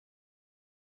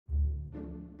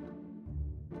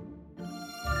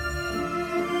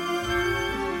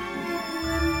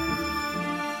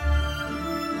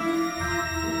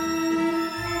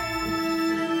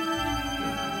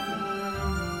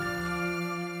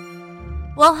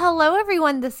Well, hello,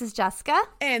 everyone. This is Jessica.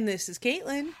 And this is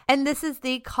Caitlin. And this is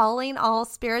the Calling All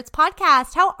Spirits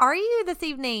podcast. How are you this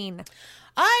evening?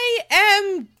 I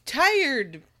am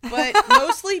tired, but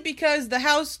mostly because the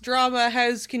house drama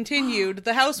has continued.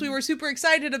 The house we were super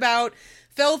excited about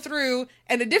fell through,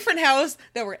 and a different house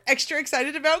that we're extra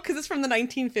excited about because it's from the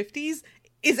 1950s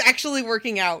is actually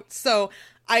working out. So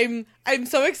I'm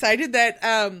so excited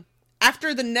that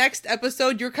after the next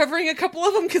episode, you're covering a couple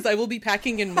of them because I will be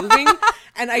packing and moving.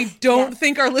 And I don't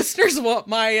think our listeners want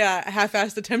my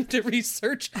half-assed attempt at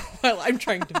research while I'm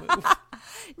trying to move.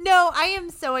 No, I am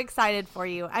so excited for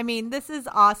you. I mean, this is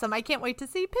awesome. I can't wait to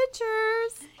see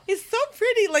pictures. It's so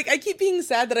pretty. Like, I keep being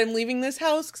sad that I'm leaving this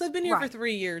house because I've been here for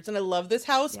 3 years and I love this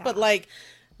house. Yeah. But, like,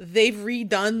 they've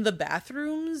redone the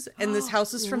bathrooms and this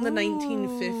house is from the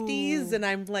 1950s and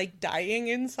I'm, like, dying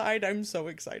inside. I'm so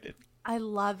excited. I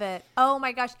love it. Oh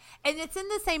my gosh. And it's in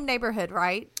the same neighborhood,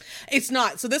 right? It's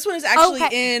not. So this one is actually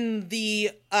in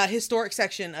the historic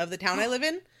section of the town I live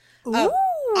in.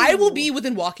 I will be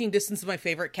within walking distance of my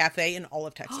favorite cafe in all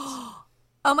of Texas.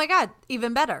 Oh my God.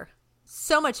 Even better.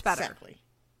 So much better. Exactly.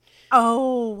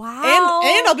 Oh, wow.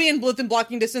 And I'll be within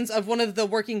blocking distance of one of the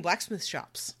working blacksmith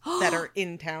shops that are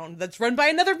in town that's run by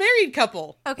another married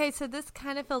couple. Okay, so this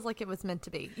kind of feels like it was meant to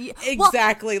be.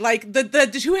 Exactly. Well, like the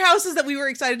two houses that we were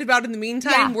excited about in the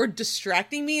meantime were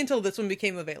distracting me until this one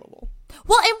became available.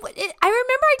 Well, I remember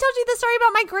I told you the story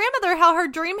about my grandmother, how her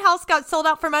dream house got sold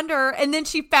out from under her, and then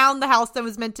she found the house that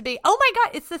was meant to be. Oh my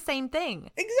God, it's the same thing.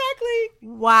 Exactly.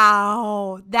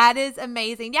 Wow. That is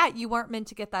amazing. Yeah, you weren't meant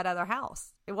to get that other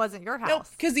house. It wasn't your house. No,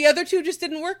 because the other two just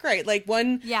didn't work right. Like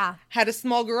one had a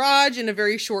small garage and a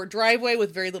very short driveway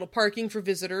with very little parking for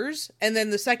visitors. And then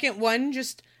the second one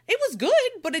it was good,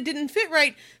 but it didn't fit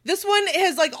right. This one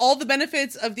has like all the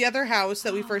benefits of the other house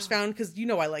that we first found because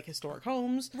I like historic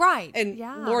homes. Right. And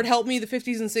Lord help me, the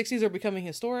 50s and 60s are becoming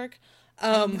historic.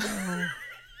 I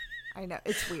know.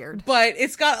 It's weird. But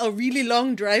it's got a really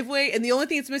long driveway and the only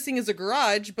thing it's missing is a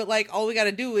garage. But like all we got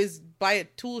to do is buy a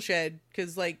tool shed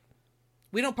because like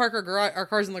we don't park our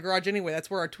cars in the garage anyway. That's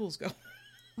where our tools go.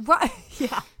 Right.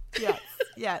 Yeah.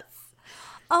 Yes.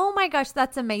 Oh my gosh.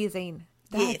 That's amazing.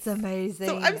 That's amazing.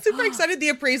 So I'm super excited. The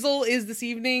appraisal is this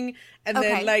evening. And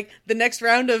then like the next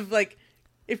round of like,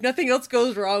 if nothing else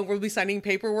goes wrong, we'll be signing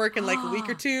paperwork in like a week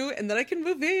or two. And then I can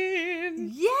move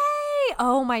in. Yay.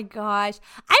 Oh my gosh.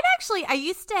 I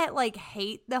used to like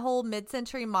hate the whole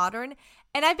mid-century modern.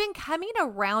 And I've been coming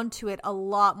around to it a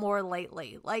lot more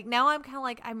lately. Like now I'm kind of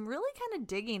like, I'm really kind of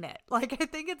digging it. Like I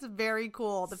think it's very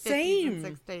cool. The 50s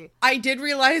and 60s. I did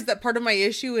realize that part of my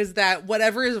issue is that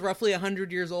whatever is roughly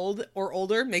 100 years old or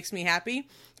older makes me happy.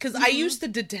 Because I used to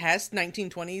detest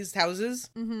 1920s houses.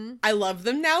 Mm-hmm. I love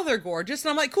them now. They're gorgeous.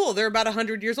 And I'm like, cool. They're about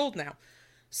 100 years old now.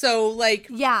 So like,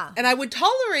 and I would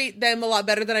tolerate them a lot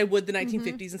better than I would the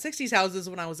 1950s and 60s houses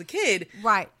when I was a kid.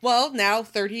 Right. Well, now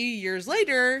 30 years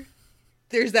later,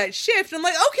 there's that shift. I'm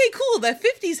like, okay, cool. The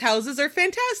 50s houses are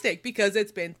fantastic because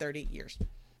it's been 30 years.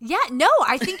 Yeah, no,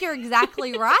 I think you're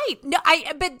exactly right. No,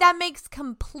 but that makes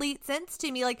complete sense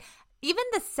to me. Like even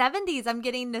the 70s, I'm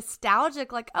getting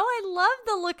nostalgic. Like, oh, I love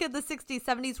the look of the 60s,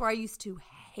 70s where I used to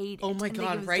hate it. Oh my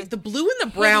God, right? The blue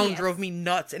and the brown drove me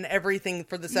nuts and everything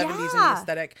for the 70s and the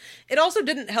aesthetic. It also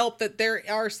didn't help that there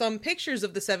are some pictures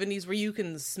of the 70s where you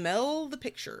can smell the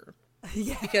picture.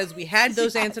 Yeah. Because we had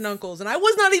those aunts and uncles and I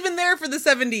was not even there for the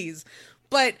 70s,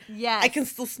 but I can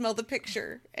still smell the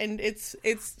picture and it's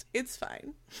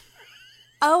fine.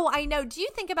 Oh, I know. Do you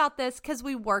think about this? Because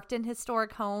we worked in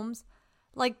historic homes,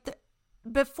 like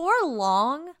before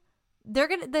long,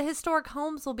 the historic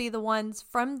homes will be the ones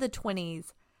from the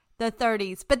 20s, the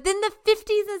 30s, but then the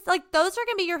 50s is like, those are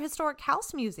going to be your historic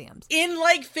house museums. In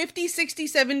like 50, 60,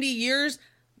 70 years,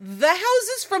 the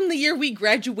houses from the year we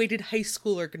graduated high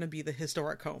school are going to be the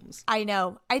historic homes. I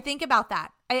know. I think about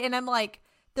that. And I'm like,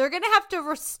 they're going to have to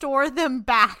restore them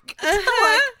back to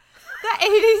like the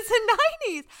 80s and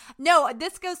 90s. No,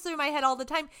 this goes through my head all the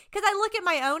time because I look at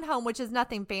my own home, which is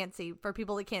nothing fancy for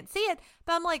people that can't see it.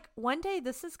 But I'm like, one day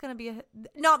this is going to be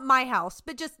not my house,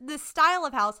 but just this style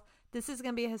of house. This is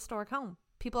going to be a historic home.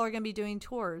 People are going to be doing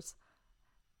tours,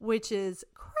 which is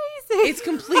crazy. It's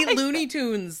complete Looney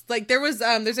Tunes. Like there's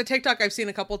a TikTok I've seen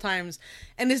a couple times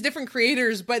and there's different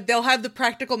creators, but they'll have the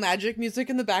Practical Magic music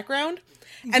in the background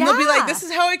and they'll be like, this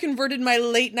is how I converted my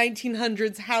late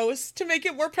 1900s house to make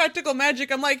it more Practical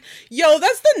Magic. I'm like, yo,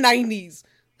 that's the 90s.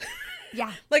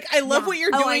 Yeah. Like I love what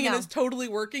you're doing and it's totally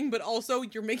working, but also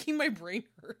you're making my brain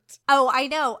hurt. Oh, I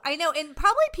know. And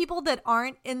probably people that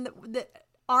aren't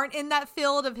aren't in that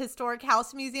field of historic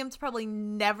house museums probably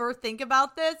never think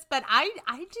about this, but I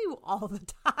do all the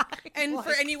time. And like,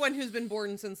 for anyone who's been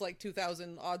born since like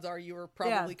 2000, odds are you were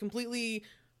probably Yeah. completely,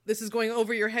 this is going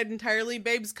over your head entirely.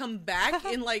 Babes, come back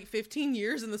in like 15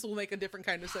 years and this will make a different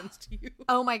kind of sense to you.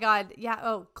 oh my God. Yeah.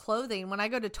 Oh, clothing. When I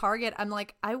go to Target, I'm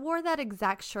like, I wore that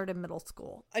exact shirt in middle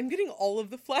school. I'm getting all of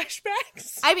the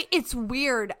flashbacks. I mean, it's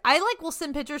weird. I like will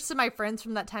send pictures to my friends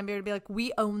from that time period to be like,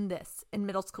 we own this in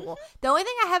middle school. The only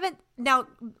thing I haven't, now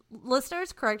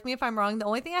listeners, correct me if I'm wrong. The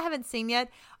only thing I haven't seen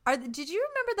yet are, did you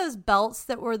remember those belts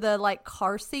that were the like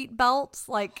car seat belts?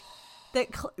 Like that,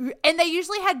 and they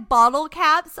usually had bottle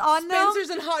caps on them. Spencer's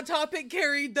and Hot Topic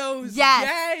carried those. Yes.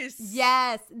 Yes.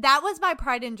 Yes. That was my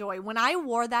pride and joy. When I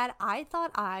wore that, I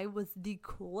thought I was the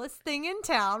coolest thing in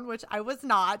town, which I was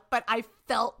not, but I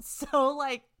felt so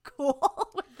like cool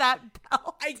with that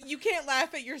belt. You can't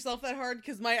laugh at yourself that hard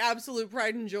because my absolute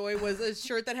pride and joy was a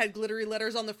shirt that had glittery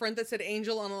letters on the front that said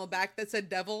angel and on the back that said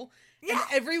devil. Yeah. And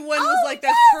everyone was like,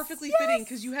 that's yes, perfectly fitting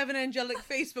because you have an angelic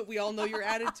face, but we all know your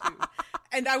attitude.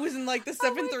 And I was in like the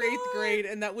 7th or 8th grade,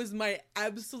 and that was my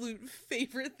absolute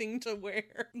favorite thing to wear.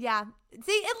 Yeah. See,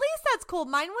 at least that's cool.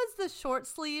 Mine was the short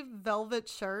sleeve velvet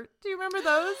shirt. Do you remember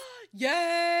those?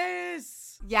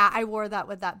 Yes. Yeah, I wore that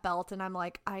with that belt, and I'm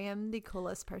like, I am the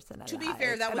coolest person alive. To be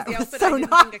fair, that was And the I outfit so I didn't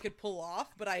not. think I could pull off,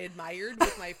 but I admired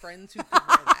with my friends who could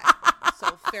wear that.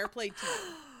 So fair play to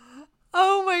you.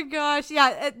 Oh my gosh.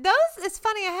 Yeah, those, it's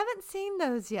funny. I haven't seen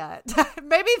those yet.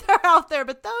 Maybe they're out there,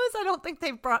 but those I don't think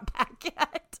they've brought back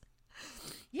yet.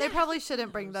 Yeah, they probably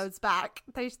shouldn't bring those back.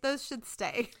 Those should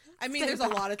stay. I mean, Stay there's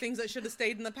back. a lot of things that should have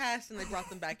stayed in the past, and they brought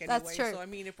them back anyway. That's true. So, I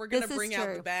mean, if we're going to This is bring out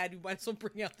true. the bad, we might as well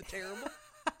bring out the terrible.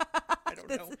 I don't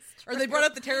This know. is Or they brought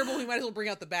out the terrible, we might as well bring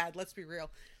out the bad. Let's be real.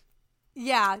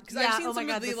 Yeah. Because Yeah. I've seen Oh my some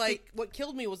God. of the, like, what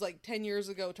killed me was, like, 10 years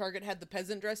ago, Target had the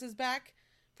peasant dresses back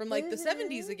from, like, the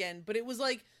 70s again. But it was,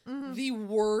 like, the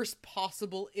worst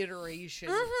possible iteration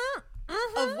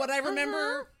of what I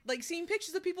remember, like, seeing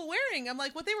pictures of people wearing. I'm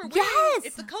like, what they were wearing, Yes!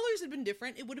 if the colors had been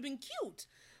different, it would have been cute.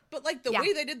 But, like, the Yeah.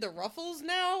 way they did the ruffles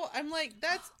now, I'm like,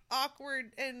 that's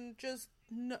awkward and just,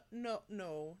 no.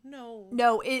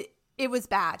 No, it was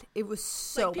bad. It was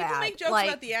so Like, people bad. make jokes like,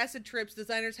 about the acid trips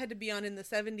designers had to be on in the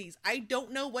 70s. I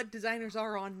don't know what designers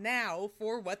are on now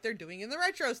for what they're doing in the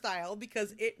retro style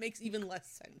because it makes even less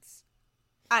sense.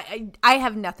 I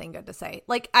have nothing good to say.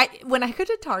 Like when I go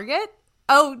to Target,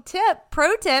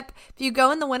 pro tip, if you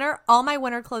go in the winter, all my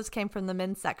winter clothes came from the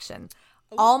men's section.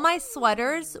 All my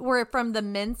sweaters were from the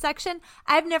men's section.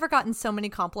 I've never gotten so many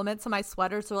compliments on my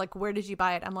sweaters. They're like, where did you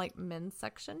buy it? I'm like, men's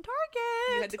section,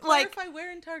 Target. You had to clarify where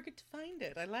in Target to find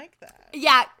it. I like that.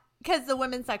 Yeah, because the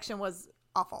women's section was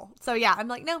awful. So yeah, I'm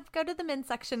like, no, go to the men's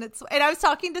section. And I was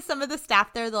talking to some of the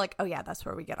staff there. They're like, oh yeah, that's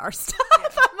where we get our stuff. Yeah.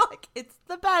 I'm like, it's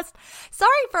the best. Sorry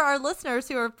for our listeners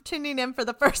who are tuning in for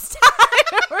the first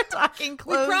time. We're talking We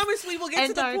clothes. promise we will get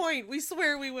to the and point. We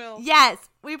swear we will. Yes,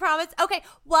 we promise. Okay,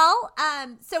 well,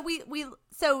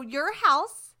 so your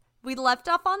house, we left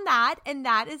off on that, and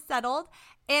that is settled.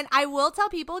 And I will tell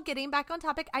people, getting back on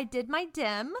topic, I did my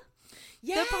dim.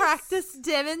 Yes. The practice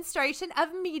demonstration of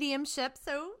mediumship.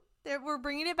 So we're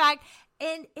bringing it back,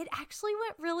 and it actually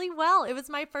went really well. It was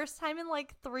my first time in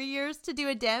like 3 years to do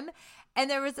a dim, and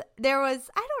there was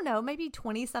I don't know, maybe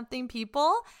 20 something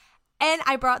people, and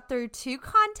I brought through 2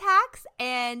 contacts,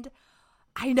 and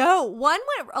I know one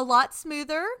went a lot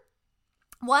smoother.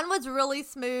 One was really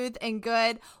smooth and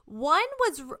good. One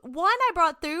I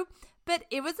brought through, but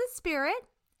it was a spirit,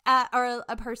 or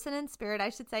a person in spirit, I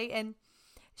should say, and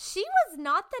she was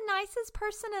not the nicest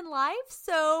person in life,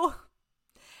 so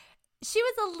she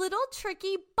was a little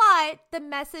tricky, but the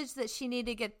message that she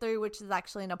needed to get through, which is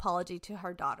actually an apology to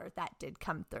her daughter, that did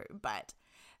come through. But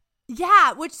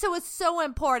yeah, so it's so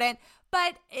important.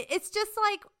 But it's just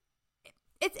like,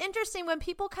 it's interesting when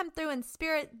people come through in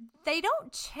spirit, they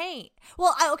don't change.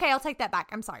 Well, okay, I'll take that back.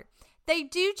 I'm sorry. They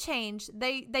do change.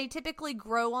 They typically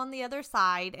grow on the other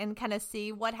side and kind of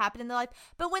see what happened in their life.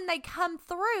 But when they come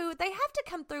through, they have to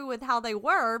come through with how they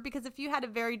were, because if you had a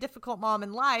very difficult mom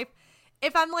in life,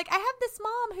 if I'm like, I have this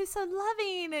mom who's so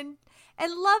loving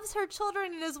and loves her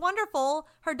children and is wonderful,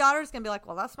 her daughter's going to be like,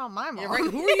 well, that's not my mom. Yeah,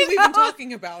 right. Who are you even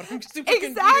talking about? I'm super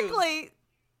confused.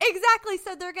 Exactly.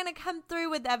 So they're going to come through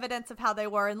with evidence of how they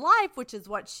were in life, which is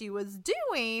what she was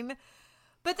doing.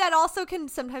 But that also can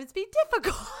sometimes be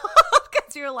difficult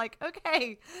because you're like,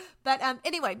 okay. But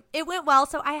anyway, it went well.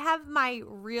 So I have my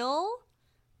real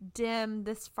dim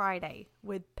this Friday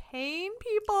with paying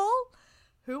people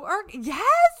who are,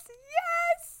 yes.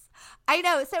 I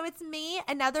know. So it's me,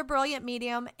 another brilliant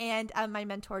medium, and my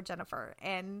mentor, Jennifer.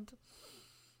 And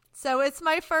So it's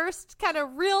my first kind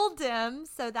of real dim.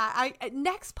 So that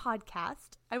next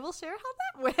podcast, I will share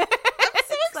how that went. I'm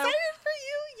so excited for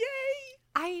you. Yay.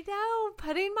 I know,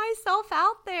 putting myself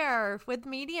out there with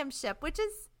mediumship, which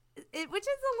is a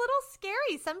little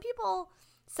scary.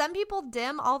 Some people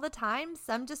dim all the time.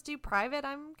 Some just do private.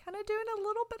 I'm kind of doing a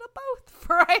little bit of both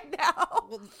for right now.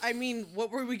 Well, I mean, what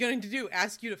were we going to do?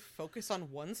 Ask you to focus on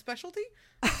one specialty?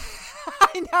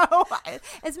 I know.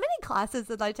 As many classes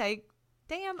as I take,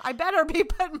 damn, I better be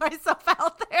putting myself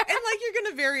out there. And like, you're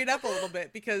going to vary it up a little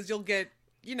bit because you'll get,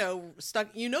 stuck,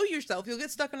 yourself, you'll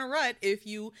get stuck in a rut if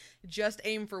you just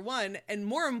aim for one. And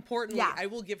more importantly, I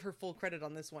will give her full credit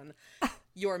on this one.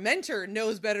 Your mentor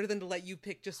knows better than to let you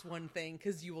pick just one thing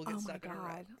because you will get stuck in a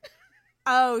rut.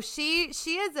 Oh, she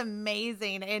is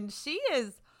amazing, and she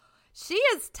is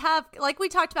tough. Like we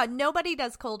talked about, nobody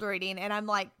does cold reading, and I'm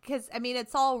like, because I mean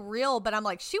it's all real, but I'm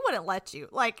like, she wouldn't let you,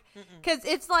 like, because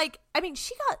it's like, I mean,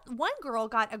 one girl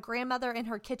got a grandmother in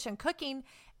her kitchen cooking,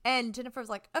 and Jennifer was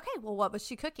like, okay, well, what was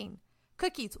she cooking?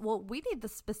 Cookies. Well, we need the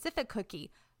specific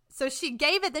cookie, so she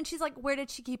gave it. Then she's like, where did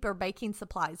she keep her baking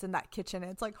supplies in that kitchen?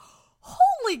 And it's like,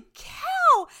 holy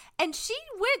cow. And she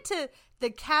went to the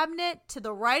cabinet to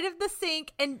the right of the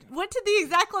sink and went to the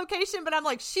exact location. But I'm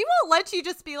like, she won't let you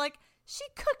just be like, she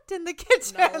cooked in the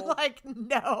kitchen. No. Like,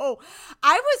 no.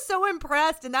 I was so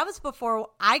impressed. And that was before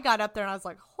I got up there, and I was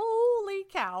like, holy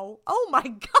cow. Oh my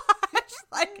gosh.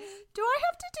 Like, do I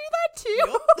have to do that too?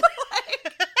 Nope.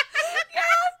 Like,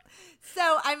 yes.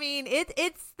 So, I mean,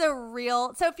 it's the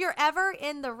real. So if you're ever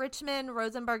in the Richmond,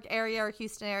 Rosenberg area or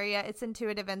Houston area, it's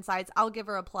Intuitive Insights. I'll give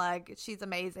her a plug. She's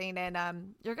amazing.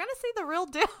 And you're going to see the real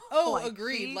deal. Oh, like,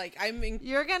 agreed.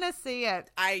 You're going to see it.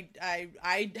 I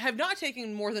have not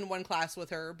taken more than one class with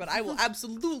her, but I will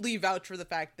absolutely vouch for the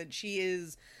fact that she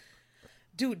is,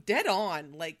 dude, dead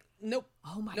on. Like, nope.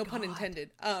 Oh my no God. pun intended.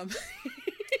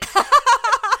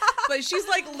 But she's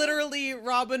like literally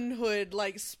Robin Hood,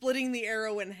 like splitting the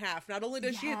arrow in half. Not only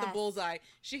does she hit the bullseye,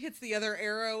 she hits the other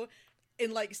arrow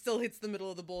and like still hits the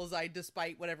middle of the bullseye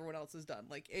despite what everyone else has done.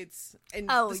 Like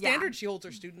the standard she holds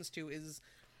her students to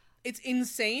it's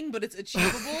insane, but it's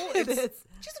achievable. She's a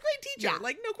great teacher,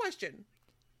 like no question.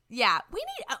 Yeah, we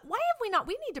need. Why have we not?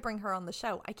 We need to bring her on the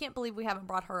show. I can't believe we haven't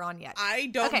brought her on yet. I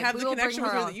don't have the connection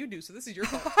with her that you do, so this is your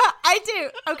fault. I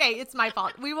do. Okay, it's my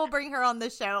fault. We will bring her on the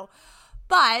show.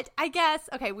 But I guess,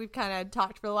 okay, we've kind of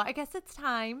talked for a while. I guess it's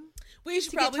time. We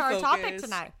should to probably get to our focus. topic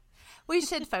tonight. We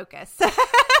should focus.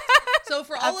 So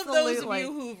for all of those of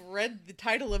you who've read the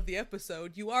title of the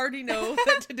episode, you already know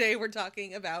that today we're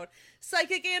talking about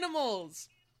psychic animals,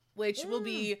 which will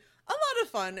be a lot of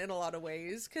fun in a lot of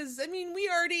ways. Because, I mean, we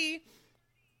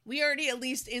already, at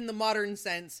least in the modern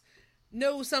sense,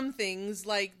 know some things.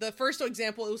 Like the first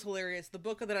example, it was hilarious. The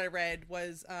book that I read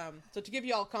was, so to give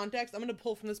you all context, I'm going to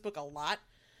pull from this book a lot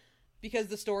because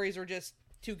the stories were just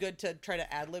too good to try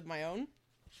to ad-lib my own.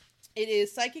 It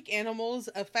is Psychic Animals,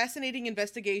 A Fascinating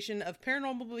Investigation of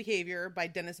Paranormal Behavior by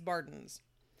Dennis Bardens.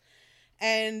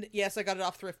 And yes, I got it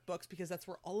off Thrift Books because that's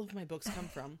where all of my books come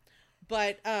from.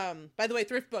 But, by the way,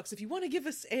 Thrift Books, if you want to give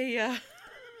us a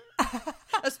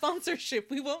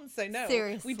sponsorship, we won't say no.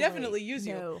 Seriously. We definitely use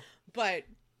you. But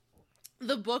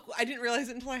the book, I didn't realize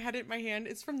it until I had it in my hand.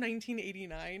 It's from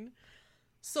 1989.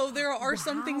 So there are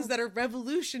some things that are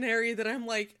revolutionary that I'm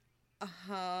like,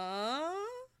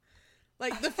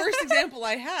 Like the first example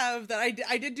I have that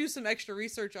I did do some extra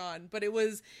research on, but it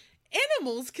was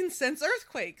animals can sense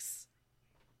earthquakes.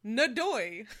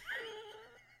 Nadoy.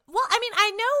 Well, I mean,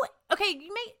 I know, okay,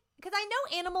 because I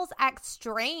know animals act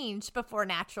strange before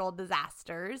natural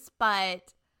disasters,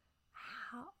 but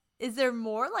is there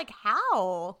more? Like,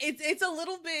 how? It's a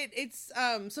little bit,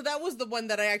 so that was the one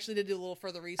that I actually did do a little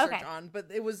further research on, but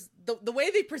it was, the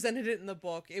way they presented it in the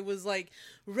book, it was, like,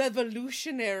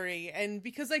 revolutionary, and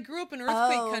because I grew up in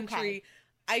earthquake country,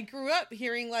 I grew up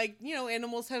hearing, like,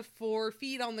 animals have 4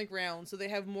 feet on the ground, so they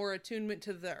have more attunement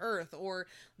to the earth, or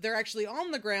they're actually on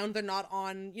the ground, they're not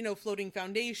on, floating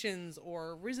foundations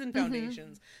or risen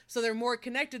foundations, so they're more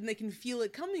connected and they can feel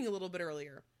it coming a little bit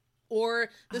earlier. Or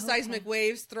the seismic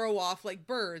waves throw off, like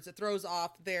birds, it throws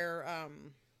off their,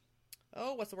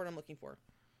 what's the word I'm looking for?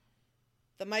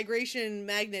 The migration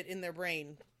magnet in their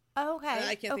brain. Okay.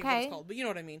 I can't think of what it's called, but you know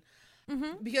what I mean.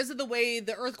 Mm-hmm. Because of the way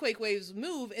the earthquake waves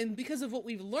move, and because of what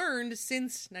we've learned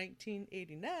since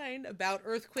 1989 about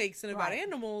earthquakes and about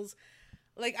animals,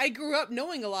 like, I grew up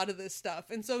knowing a lot of this stuff,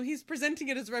 and so he's presenting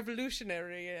it as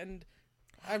revolutionary, and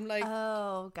I'm like,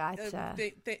 oh, gotcha.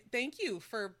 Thank you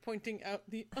for pointing out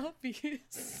the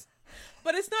obvious.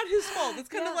 But it's not his fault. It's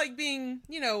kind of like being,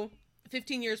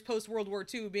 15 years post World War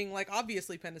II, being like,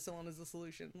 obviously penicillin is the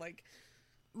solution. Like,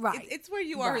 Right. It's where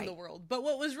you are in Right. the world. But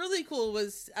what was really cool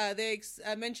was they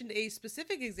mentioned a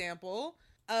specific example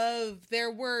of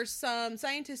there were some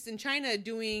scientists in China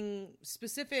doing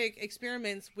specific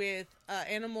experiments with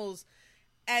animals,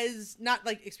 as not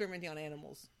like experimenting on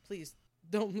animals. Please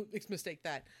don't mistake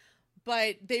that.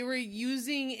 But they were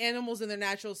using animals in their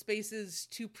natural spaces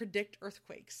to predict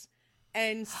earthquakes.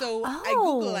 And so I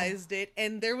Googleized it,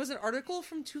 and there was an article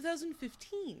from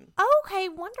 2015. Okay,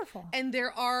 wonderful. And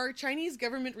there are Chinese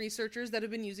government researchers that have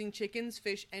been using chickens,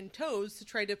 fish, and toads to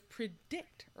try to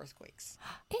predict earthquakes.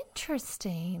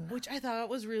 Interesting. Which I thought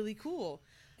was really cool.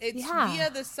 It's Yeah.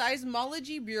 via the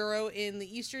Seismology Bureau in the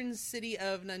eastern city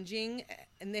of Nanjing,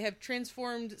 and they have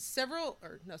transformed seven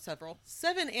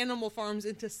animal farms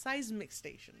into seismic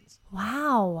stations.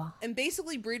 Wow. And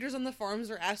basically, breeders on the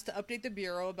farms are asked to update the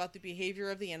Bureau about the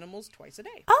behavior of the animals twice a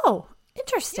day. Oh,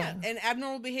 interesting. Yeah, and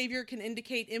abnormal behavior can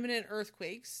indicate imminent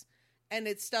earthquakes. And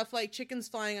it's stuff like chickens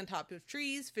flying on top of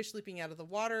trees, fish leaping out of the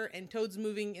water, and toads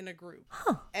moving in a group.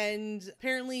 Huh. And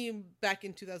apparently, back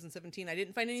in 2017, I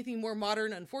didn't find anything more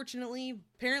modern, unfortunately.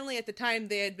 Apparently, at the time,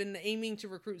 they had been aiming to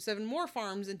recruit 7 more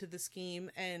farms into the scheme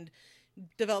and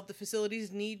develop the facilities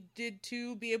needed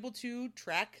to be able to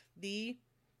track the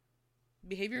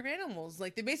behavior of animals.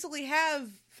 Like, they basically have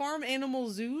farm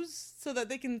animal zoos so that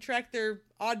they can track their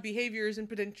odd behaviors and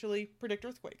potentially predict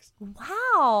earthquakes.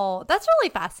 Wow. That's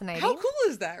really fascinating. How cool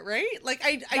is that, right? Like,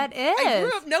 I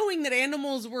grew up knowing that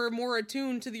animals were more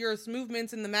attuned to the Earth's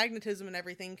movements and the magnetism and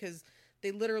everything, because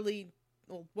they literally,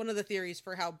 well, one of the theories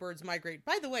for how birds migrate,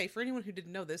 by the way, for anyone who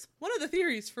didn't know this, one of the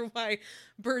theories for why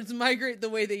birds migrate the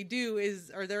way they do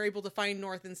is, or they're able to find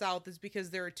north and south, is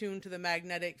because they're attuned to the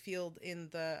magnetic field in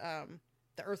the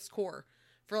Earth's core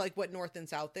for like what north and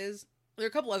south is. There are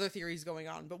a couple other theories going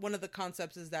on, but one of the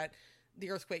concepts is that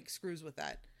the earthquake screws with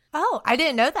that. Oh, I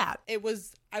didn't know that. It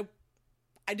was, I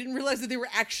didn't realize that they were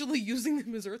actually using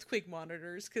them as earthquake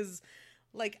monitors, because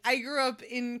like I grew up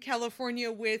in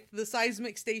California with the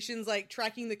seismic stations like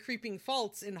tracking the creeping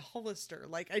faults in Hollister.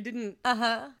 Like I didn't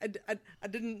I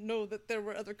didn't know that there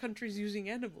were other countries using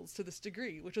animals to this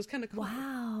degree, which was kind of cool.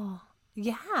 Wow.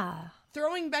 Yeah.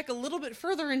 Throwing back a little bit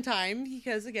further in time,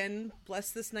 because again,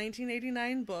 bless this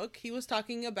 1989 book, he was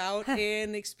talking about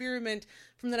an experiment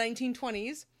from the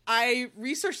 1920s. I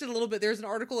researched it a little bit. There's an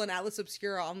article in Atlas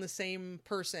Obscura on the same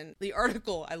person. The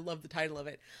article, I love the title of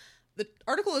it. The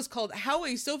article is called How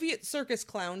a Soviet Circus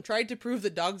Clown Tried to Prove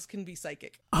That Dogs Can Be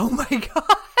Psychic. Oh my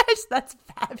gosh, that's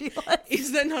fabulous.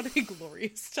 Is that not a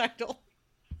glorious title?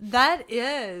 That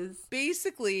is.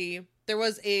 Basically, there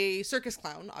was a circus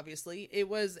clown, obviously. It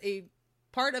was a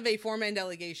part of a 4-man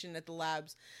delegation at the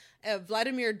labs.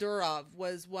 Vladimir Durov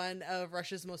was one of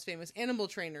Russia's most famous animal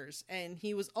trainers, and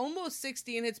he was almost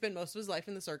 60 and had spent most of his life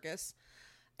in the circus.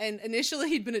 And initially,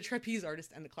 he'd been a trapeze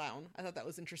artist and a clown. I thought that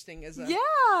was interesting as a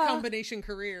combination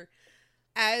career.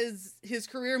 As his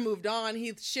career moved on,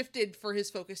 he shifted for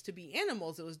his focus to be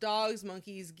animals. It was dogs,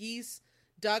 monkeys, geese,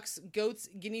 ducks, goats,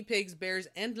 guinea pigs, bears,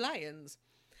 and lions.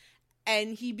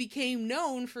 And he became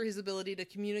known for his ability to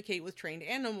communicate with trained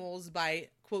animals by,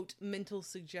 quote, mental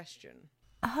suggestion.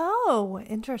 Oh,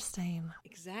 interesting.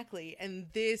 Exactly. And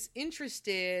this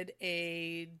interested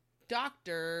a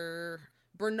doctor,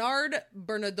 Bernard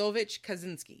Bernardovich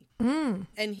Kaczynski.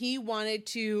 And he wanted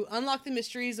to unlock the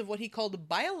mysteries of what he called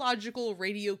biological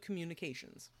radio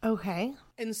communications. Okay.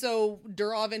 And so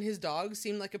Durov and his dog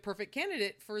seemed like a perfect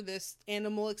candidate for this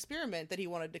animal experiment that he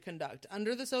wanted to conduct.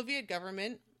 Under the Soviet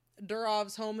government,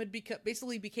 Durov's home had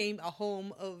basically became a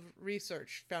home of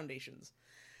research foundations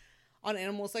on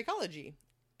animal psychology.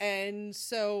 And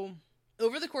so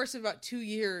over the course of about 2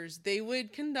 years, they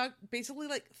would conduct basically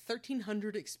like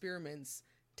 1,300 experiments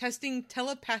testing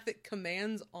telepathic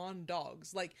commands on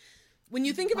dogs. Like, when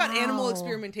you think about animal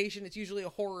experimentation, it's usually a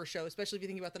horror show, especially if you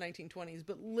think about the 1920s.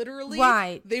 But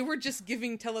literally, they were just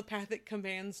giving telepathic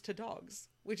commands to dogs,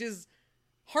 which is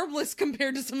harmless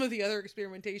compared to some of the other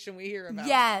experimentation we hear about.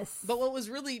 Yes. But what was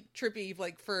really trippy,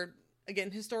 like for,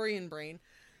 again, historian brain,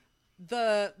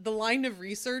 the line of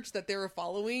research that they were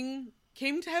following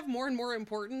came to have more and more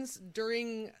importance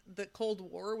during the Cold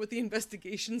War with the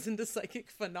investigations into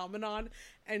psychic phenomenon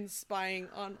and spying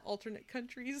on alternate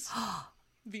countries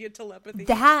via telepathy.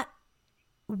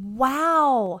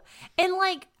 Wow. And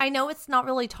like, I know it's not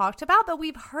really talked about, but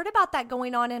we've heard about that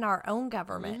going on in our own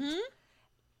government.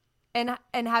 And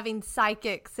having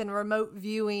psychics and remote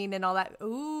viewing and all that.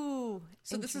 Ooh.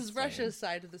 So this is Russia's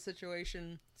side of the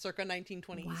situation, circa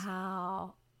 1920s.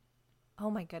 Wow. Oh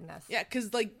my goodness. Yeah,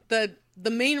 because like the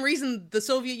main reason the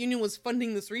Soviet Union was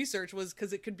funding this research was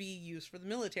because it could be used for the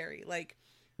military. Like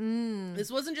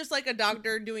This wasn't just like a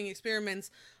doctor doing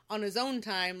experiments on his own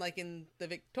time, like in the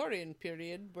Victorian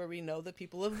period, where we know that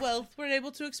people of wealth were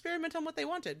able to experiment on what they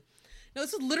wanted. No,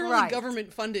 this is literally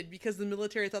government funded because the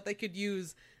military thought they could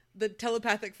use the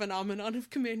telepathic phenomenon of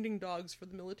commanding dogs for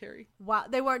the military. Wow,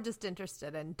 they weren't just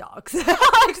interested in dogs,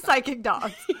 like psychic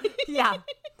dogs.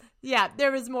 Yeah,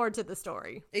 there was more to the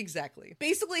story. Exactly.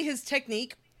 Basically, his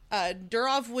technique,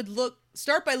 Durov would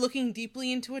start by looking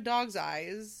deeply into a dog's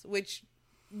eyes, which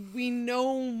we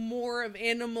know more of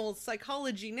animal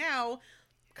psychology now,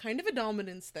 kind of a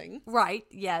dominance thing. Right,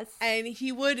 yes. And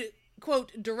he would,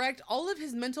 quote, direct all of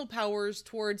his mental powers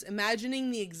towards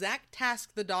imagining the exact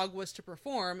task the dog was to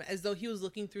perform as though he was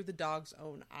looking through the dog's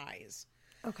own eyes.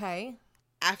 Okay.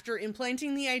 After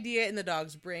implanting the idea in the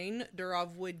dog's brain,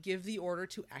 Durov would give the order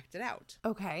to act it out.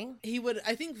 Okay. He would,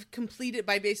 I think, complete it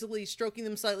by basically stroking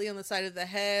them slightly on the side of the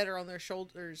head or on their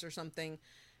shoulders or something.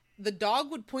 The dog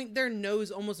would point their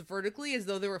nose almost vertically as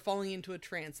though they were falling into a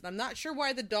trance. And I'm not sure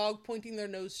why the dog pointing their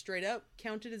nose straight up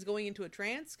counted as going into a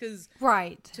trance, because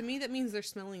to me that means they're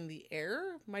smelling the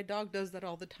air. My dog does that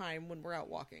all the time when we're out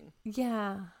walking.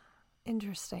 Yeah.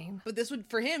 Interesting. But this would,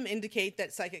 for him, indicate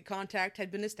that psychic contact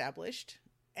had been established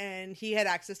and he had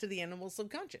access to the animal's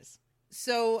subconscious.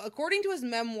 So, according to his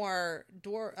memoir,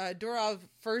 Durov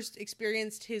first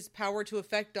experienced his power to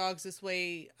affect dogs this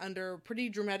way under pretty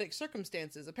dramatic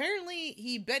circumstances. Apparently,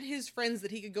 he bet his friends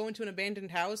that he could go into an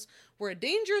abandoned house where a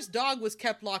dangerous dog was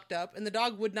kept locked up and the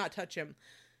dog would not touch him.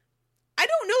 I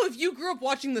don't know if you grew up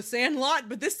watching The Sandlot,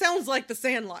 but this sounds like The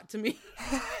Sandlot to me.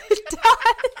 It does.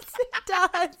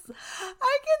 I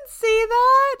can see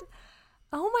that.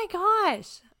 Oh my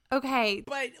gosh. Okay.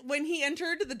 But when he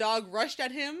entered, the dog rushed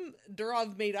at him.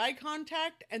 Durov made eye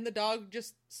contact, and the dog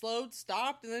just slowed,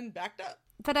 stopped, and then backed up.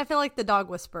 But I feel like the dog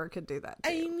whisperer could do that too.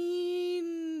 I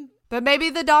mean... But maybe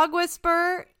the dog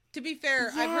whisperer... To be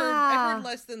fair, yeah. I've heard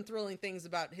less than thrilling things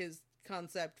about his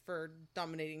concept for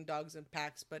dominating dogs in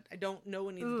packs, but I don't know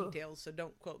any of the details, so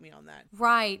don't quote me on that.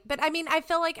 Right. But I mean, I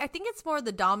think it's more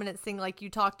the dominance thing like you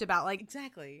talked about. Like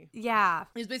exactly. Yeah.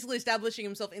 He's basically establishing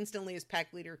himself instantly as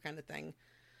pack leader kind of thing.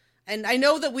 And I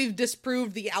know that we've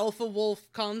disproved the alpha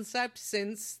wolf concept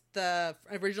since the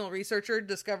original researcher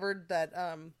discovered that,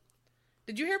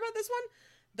 did you hear about this one?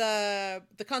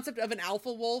 The concept of an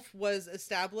alpha wolf was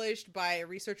established by a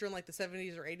researcher in like the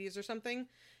 70s or 80s or something.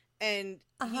 And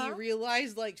he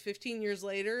realized like 15 years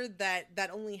later that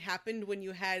only happened when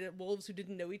you had wolves who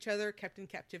didn't know each other kept in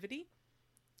captivity.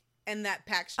 And that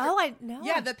pack structure. Oh, I know.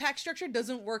 Yeah, the pack structure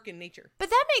doesn't work in nature. But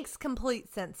that makes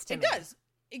complete sense to me. It does.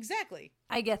 Exactly.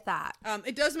 I get that.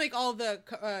 It does make all the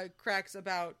cracks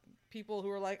about people who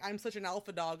are like, I'm such an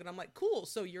alpha dog. And I'm like, cool.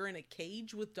 So you're in a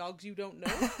cage with dogs you don't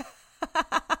know?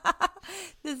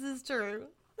 This is true.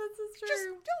 This is true. Just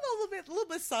a little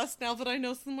bit sus now that I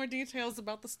know some more details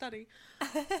about the study.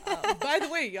 By the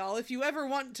way, y'all, if you ever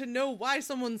want to know why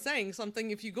someone's saying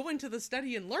something, if you go into the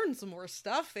study and learn some more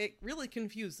stuff, it really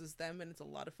confuses them and it's a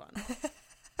lot of fun.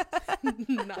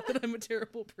 Not that I'm a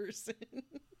terrible person.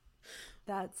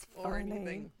 That's funny. Or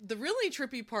anything. The really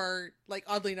trippy part, like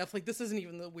oddly enough, like this isn't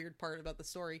even the weird part about the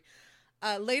story.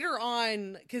 Later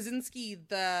on, Kaczynski,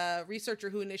 the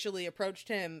researcher who initially approached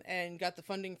him and got the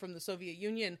funding from the Soviet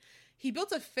Union, he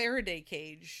built a Faraday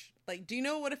cage. Like, do you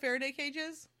know what a Faraday cage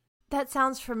is? That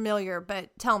sounds familiar,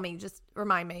 but tell me, just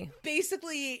remind me.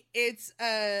 Basically, it's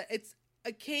a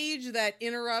cage that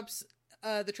interrupts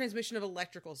the transmission of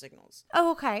electrical signals.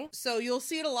 Oh, okay. So you'll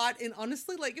see it a lot in,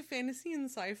 honestly, like fantasy and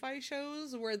sci-fi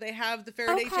shows where they have the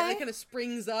Faraday chain that kind of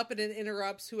springs up and it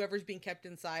interrupts whoever's being kept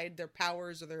inside, their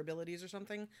powers or their abilities or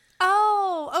something.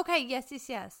 Oh, okay. Yes.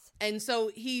 And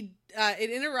so it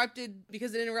interrupted,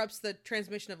 because it interrupts the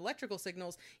transmission of electrical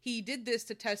signals, he did this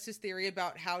to test his theory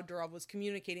about how Durov was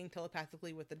communicating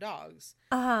telepathically with the dogs.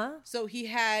 So he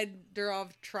had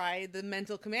Durov try the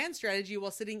mental command strategy while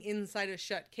sitting inside a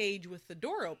shut cage with the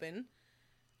door open.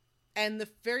 And the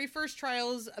very first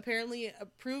trials apparently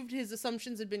proved his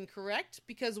assumptions had been correct,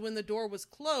 because when the door was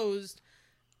closed,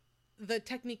 the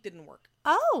technique didn't work.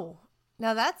 Oh,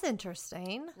 now that's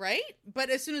interesting. Right? But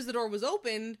as soon as the door was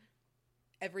opened,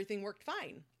 everything worked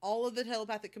fine. All of the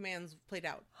telepathic commands played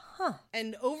out.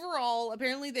 And overall,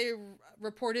 apparently they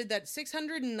reported that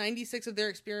 696 of their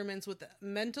experiments with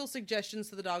mental suggestions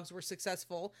to the dogs were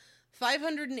successful.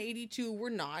 582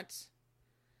 were not.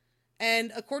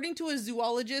 And according to a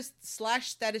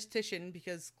zoologist/statistician,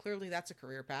 because clearly that's a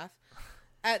career path,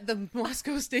 at the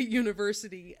Moscow State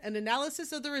University, an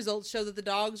analysis of the results showed that the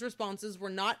dogs' responses were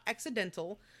not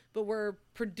accidental, but were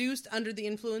produced under the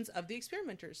influence of the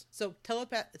experimenters. So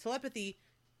telepathy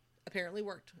apparently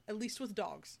worked, at least with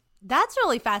dogs. That's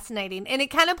really fascinating. And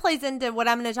it kind of plays into what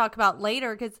I'm going to talk about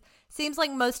later, because it seems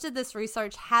like most of this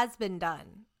research has been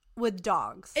done with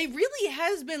dogs. It really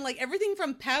has been, like, everything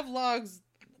from Pavlov's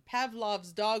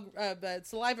dog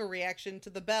saliva reaction to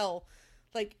the bell.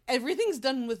 Like, everything's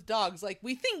done with dogs. Like,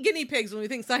 we think guinea pigs when we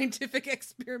think scientific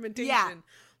experimentation. Yeah.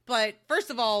 But first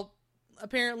of all,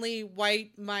 apparently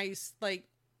white mice, like,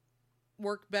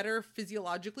 work better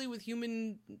physiologically with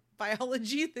human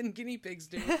biology than guinea pigs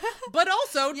do. But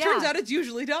also, turns out it's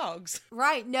usually dogs.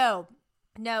 Right. No,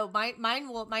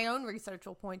 my own research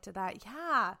will point to that.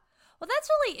 Yeah. Well, that's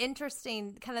really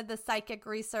interesting, kind of the psychic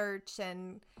research.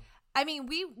 And I mean,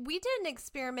 we did an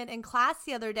experiment in class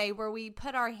the other day where we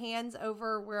put our hands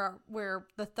over where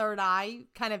the third eye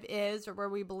kind of is, or where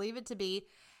we believe it to be.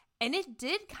 And it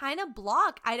did kind of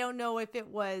block. I don't know if it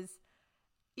was,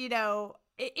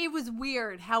 it was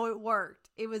weird how it worked.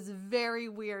 It was very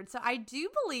weird. So I do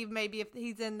believe maybe if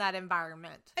he's in that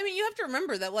environment. I mean, you have to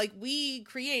remember that, like, we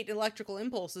create electrical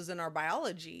impulses in our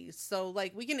biology. So,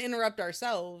 like, we can interrupt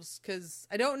ourselves, because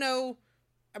I don't know.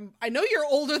 I know you're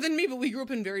older than me, but we grew up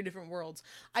in very different worlds.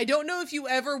 I don't know if you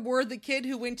ever were the kid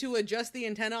who went to adjust the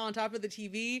antenna on top of the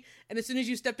TV, and as soon as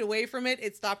you stepped away from it,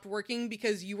 it stopped working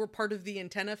because you were part of the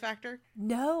antenna factor.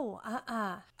 No,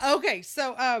 Okay,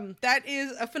 so that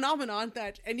is a phenomenon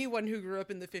that anyone who grew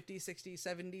up in the 50s, 60s,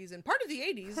 70s, and part of the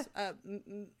 80s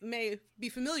may be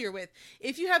familiar with.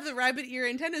 If you have the rabbit ear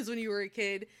antennas when you were a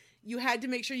kid, you had to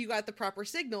make sure you got the proper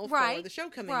signal for the show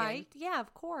coming in. Right, yeah,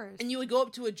 of course. And you would go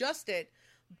up to adjust it.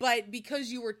 But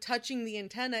because you were touching the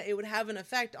antenna, it would have an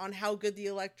effect on how good the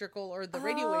electrical or the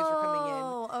radio waves were coming in.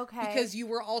 Oh, okay. Because you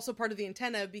were also part of the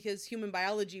antenna, because human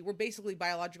biology, we're basically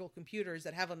biological computers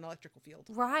that have an electrical field.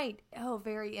 Right. Oh,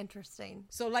 very interesting.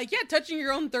 So, like, yeah, touching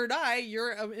your own third eye,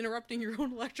 you're interrupting your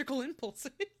own electrical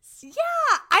impulses. Yeah,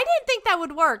 I didn't think that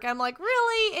would work. I'm like,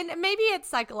 really? And maybe it's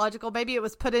psychological. Maybe it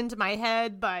was put into my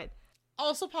head, but...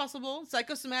 Also possible.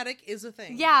 Psychosomatic is a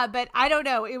thing. Yeah, but I don't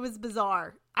know. It was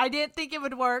bizarre. I didn't think it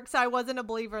would work, so I wasn't a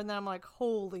believer. And then I'm like,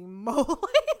 holy moly.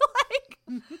 Like,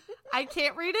 I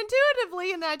can't read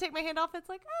intuitively. And then I take my hand off. It's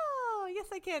like, oh, yes,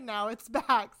 I can now. It's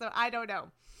back. So I don't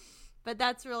know. But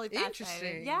that's really fascinating.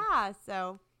 Interesting. Yeah,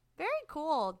 so very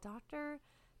cool.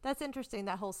 That's interesting,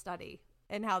 that whole study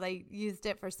and how they used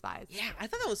it for spies. Yeah, I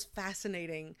thought that was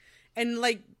fascinating. And,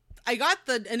 like, I got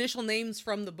the initial names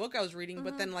from the book I was reading,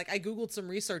 but then, like, I Googled some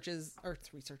researches. I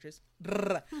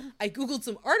Googled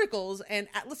some articles, and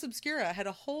Atlas Obscura had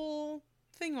a whole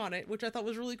thing on it, which I thought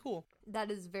was really cool.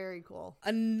 That is very cool.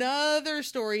 Another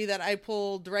story that I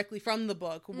pulled directly from the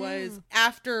book was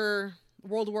after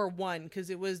World War I, because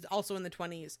it was also in the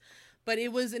 1920s. But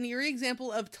it was an eerie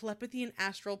example of telepathy and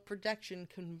astral projection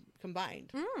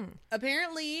combined.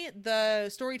 Apparently, the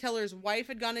storyteller's wife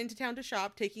had gone into town to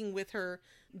shop, taking with her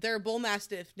their bull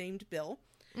mastiff named Bill.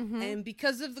 And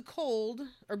because of a cold,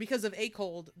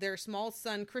 their small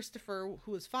son, Christopher,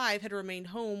 who was 5, had remained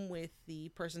home with the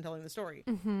person telling the story.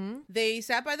 They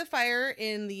sat by the fire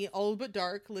in the all but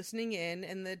dark, listening in,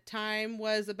 and the time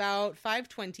was about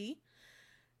 5:20.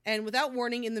 And without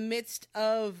warning, in the midst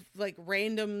of, like,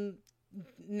 random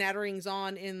natterings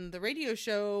on in the radio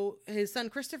show, his son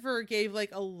Christopher gave, like,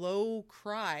 a low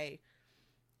cry.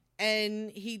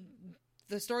 And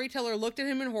the storyteller looked at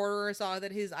him in horror, saw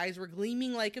that his eyes were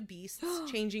gleaming like a beast's,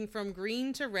 changing from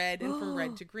green to red and from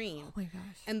red to green. Oh my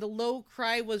gosh. And the low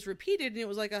cry was repeated, and it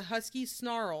was like a husky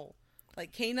snarl,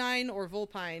 like canine or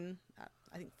vulpine.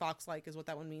 I think fox-like is what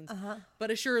that one means.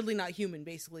 But assuredly not human,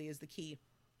 basically, is the key.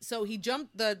 So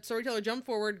the storyteller jumped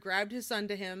forward, grabbed his son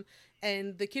to him,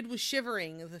 and the kid was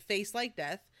shivering, the face like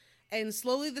death. And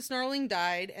slowly the snarling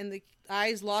died, and the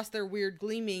eyes lost their weird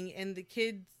gleaming, and the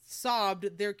kid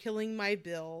sobbed, "They're killing my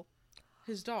Bill,"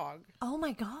 his dog. Oh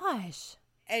my gosh.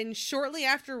 And shortly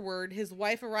afterward, his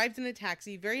wife arrived in a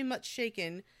taxi, very much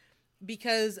shaken,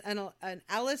 because an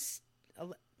Alsatian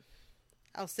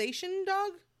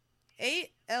dog?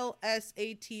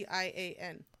 Alsatian.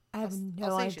 I have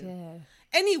no idea.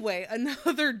 Anyway,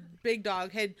 another big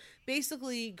dog had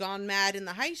basically gone mad in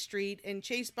the high street, and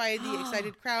chased by the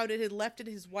excited crowd, it had left at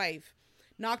his wife,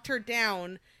 knocked her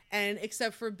down, and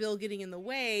except for Bill getting in the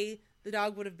way, the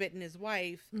dog would have bitten his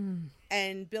wife.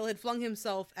 And Bill had flung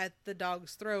himself at the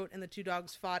dog's throat, and the two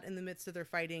dogs fought. In the midst of their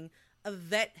fighting, a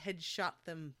vet had shot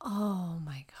them. Oh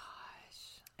my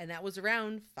gosh. And that was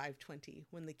around 5:20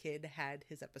 when the kid had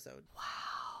his episode.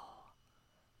 Wow.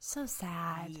 So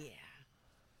sad. Yeah.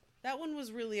 That one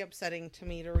was really upsetting to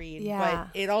me to read. Yeah.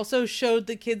 But it also showed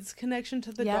the kid's connection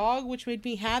to the dog, which made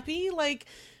me happy. Like,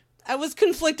 I was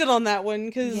conflicted on that one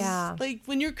because, like,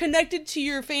 when you're connected to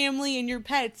your family and your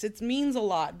pets, it means a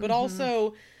lot. But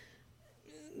also,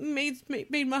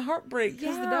 made my heart break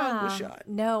because the dog was shot.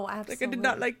 No, absolutely. Like, I did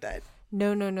not like that.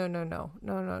 No.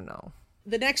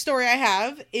 The next story I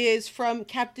have is from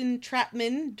Captain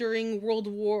Trapman during World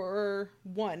War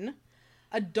I.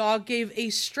 A dog gave a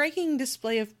striking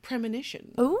display of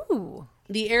premonition. Ooh.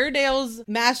 The Airedale's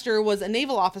master was a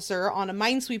naval officer on a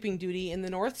minesweeping duty in the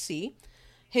North Sea.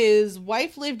 His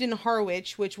wife lived in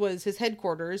Harwich, which was his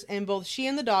headquarters, and both she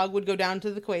and the dog would go down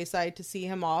to the quayside to see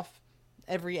him off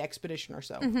every expedition or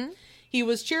so. Mm-hmm. He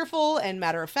was cheerful and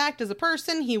matter-of-fact as a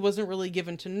person. He wasn't really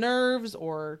given to nerves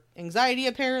or anxiety,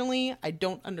 apparently. I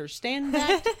don't understand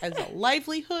that as a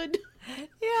livelihood.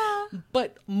 Yeah.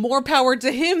 But more power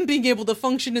to him being able to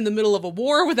function in the middle of a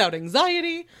war without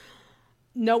anxiety.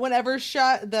 No one ever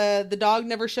the dog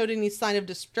never showed any sign of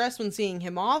distress when seeing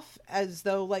him off, as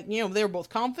though, like, you know, they were both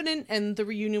confident and the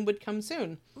reunion would come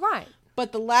soon. Right.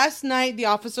 But the last night the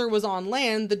officer was on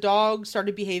land, the dog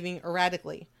started behaving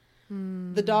erratically.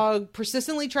 The dog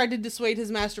persistently tried to dissuade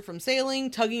his master from sailing,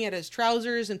 tugging at his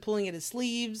trousers and pulling at his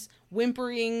sleeves,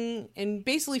 whimpering, and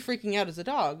basically freaking out as a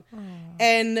dog. Oh.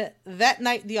 And that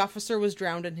night, the officer was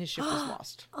drowned and his ship was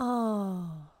lost.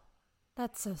 Oh,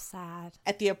 that's so sad.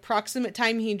 At the approximate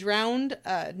time he drowned,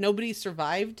 nobody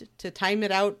survived. To time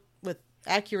it out with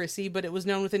accuracy, but it was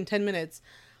known within 10 minutes,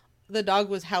 the dog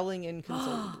was howling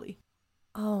inconsolably.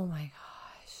 Oh my gosh.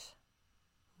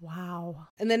 Wow.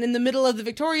 And then in the middle of the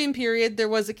Victorian period, there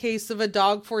was a case of a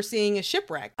dog foreseeing a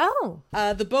shipwreck. Oh.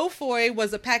 The Beaufoy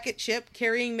was a packet ship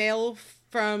carrying mail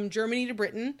from Germany to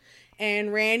Britain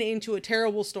and ran into a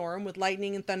terrible storm with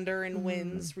lightning and thunder and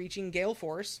winds reaching gale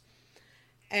force.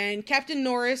 And Captain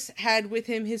Norris had with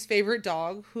him his favorite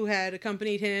dog, who had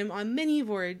accompanied him on many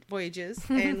voyages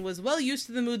and was well used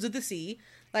to the moods of the sea.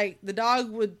 Like, the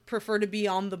dog would prefer to be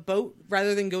on the boat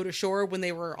rather than go to shore when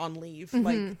they were on leave.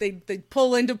 Like, they'd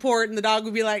pull into port and the dog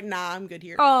would be like, nah, I'm good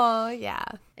here. Oh, yeah.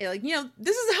 And like, you know,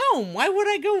 this is home. Why would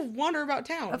I go wander about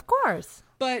town? Of course.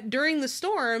 But during the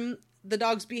storm, the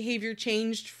dog's behavior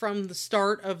changed from the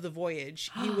start of the voyage.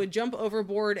 He would jump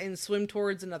overboard and swim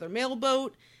towards another mail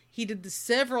boat. He did this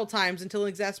several times until in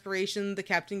exasperation, the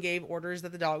captain gave orders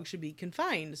that the dog should be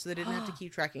confined so they didn't have to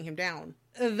keep tracking him down.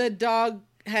 The dog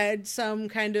had some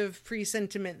kind of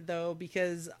presentiment, though,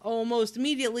 because almost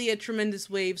immediately a tremendous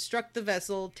wave struck the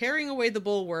vessel, tearing away the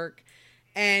bulwark,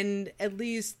 and at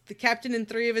least the captain and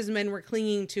 3 of his men were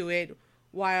clinging to it,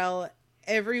 while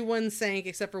everyone sank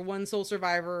except for one sole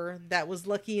survivor that was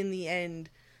lucky in the end,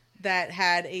 that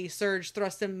had a surge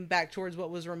thrust him back towards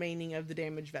what was remaining of the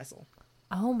damaged vessel.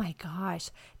 Oh my gosh.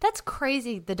 That's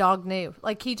crazy. The dog knew.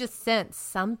 Like, he just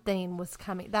sensed something was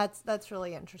coming. That's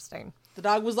really interesting. The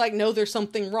dog was like, no, there's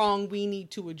something wrong. We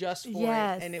need to adjust for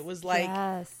it. And it was like,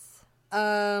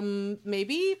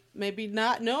 maybe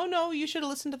not. No, you should have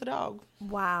listened to the dog.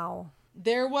 Wow.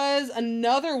 There was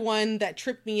another one that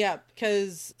tripped me up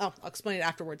because, I'll explain it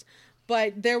afterwards.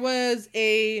 But there was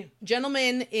a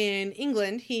gentleman in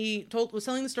England. He was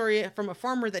telling the story from a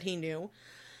farmer that he knew.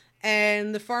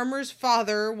 And the farmer's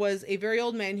father was a very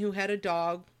old man who had a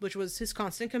dog, which was his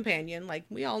constant companion. Like,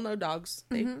 we all know dogs.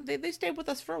 They stayed with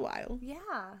us for a while. Yeah.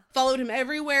 Followed him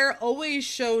everywhere, always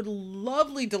showed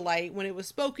lovely delight when it was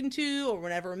spoken to or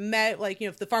whenever met. Like, you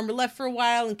know, if the farmer left for a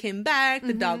while and came back,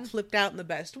 the dog flipped out in the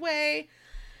best way.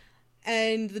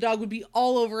 And the dog would be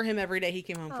all over him every day he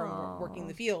came home from working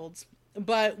the fields.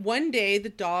 But one day, the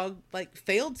dog, like,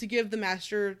 failed to give the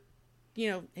master, you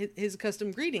know, his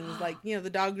accustomed greetings. Like, you know, the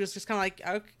dog was just kind of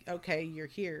like, okay, you're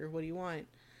here. What do you want?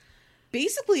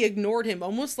 Basically ignored him,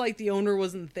 almost like the owner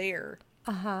wasn't there.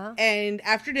 Uh-huh. And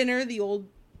after dinner, the old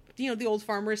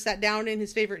farmer sat down in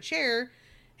his favorite chair,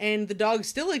 and the dog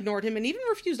still ignored him and even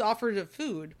refused offers of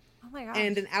food. Oh my gosh.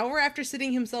 And an hour after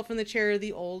sitting himself in the chair,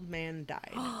 the old man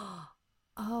died.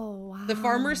 Oh, wow. The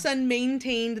farmer's son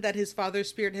maintained that his father's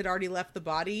spirit had already left the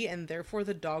body, and therefore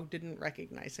the dog didn't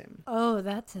recognize him. Oh,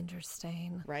 that's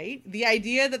interesting. Right? The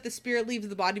idea that the spirit leaves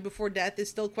the body before death is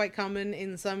still quite common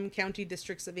in some county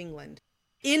districts of England.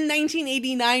 In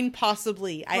 1989,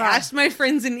 possibly. I asked my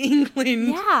friends in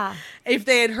England if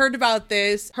they had heard about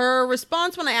this. Her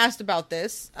response when I asked about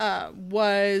this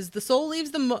was, the soul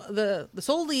leaves the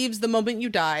soul leaves the moment you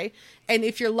die, and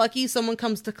if you're lucky, someone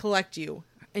comes to collect you.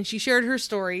 And she shared her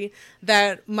story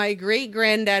that my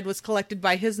great-granddad was collected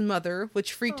by his mother,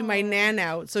 which freaked my nan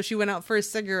out. So she went out for a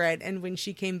cigarette, and when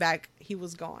she came back, he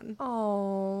was gone.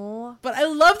 Oh. But I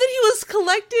love that he was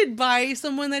collected by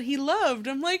someone that he loved.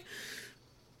 I'm like,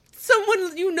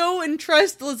 someone you know and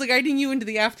trust was guiding you into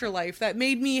the afterlife. That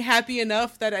made me happy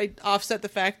enough that I offset the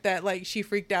fact that, like, she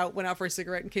freaked out, went out for a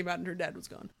cigarette, and came out, and her dad was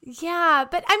gone. Yeah,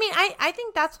 but I mean, I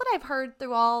think that's what I've heard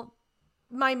through all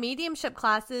my mediumship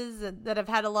classes that have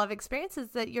had a lot of experiences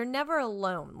that you're never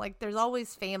alone. Like there's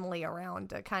always family around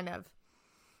to kind of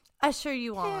usher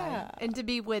you on and to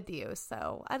be with you.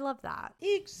 So I love that.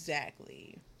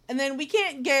 Exactly. And then we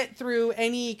can't get through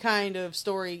any kind of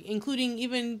story, including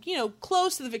even,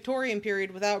 close to the Victorian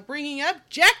period, without bringing up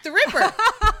Jack the Ripper.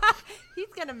 He's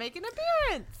going to make an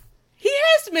appearance. He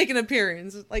has to make an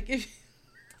appearance. Like,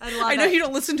 I know you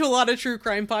don't listen to a lot of true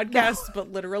crime podcasts,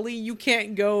 but literally you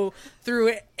can't go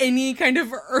through any kind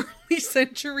of early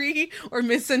century or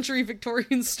mid-century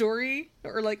Victorian story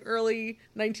or like early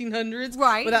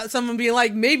 1900s without someone being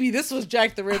like, maybe this was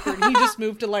Jack the Ripper and he just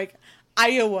moved to like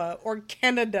Iowa or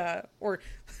Canada or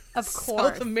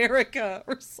South America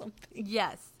or something.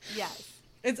 Yes.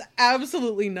 It's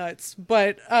absolutely nuts.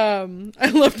 But I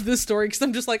loved this story because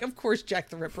I'm just like, of course Jack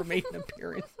the Ripper made an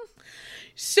appearance.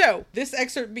 So, this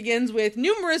excerpt begins with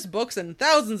numerous books and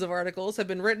thousands of articles have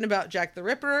been written about Jack the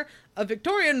Ripper, a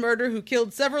Victorian murderer who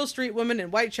killed several street women in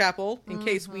Whitechapel, in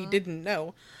case we didn't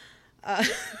know,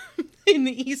 in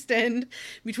the East End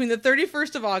between the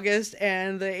 31st of August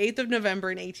and the 8th of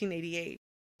November in 1888.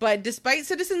 But despite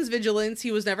citizens' vigilance,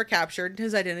 he was never captured and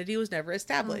his identity was never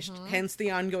established. Hence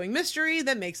the ongoing mystery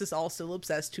that makes us all still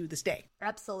obsessed to this day.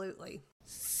 Absolutely.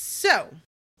 So,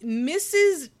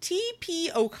 Mrs. T.P.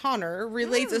 O'Connor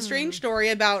relates a strange story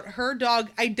about her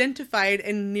dog identified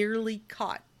and nearly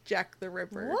caught Jack the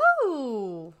Ripper.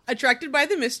 Whoa! Attracted by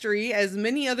the mystery, as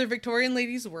many other Victorian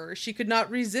ladies were, she could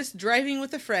not resist driving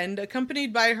with a friend,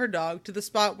 accompanied by her dog, to the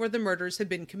spot where the murders had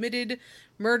been committed.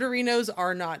 Murderinos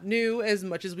are not new, as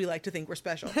much as we like to think we're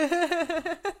special.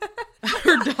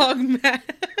 Her dog,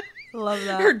 Love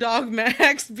that. Her dog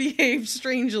Max behaved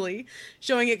strangely,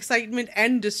 showing excitement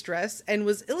and distress, and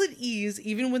was ill at ease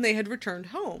even when they had returned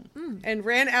home, and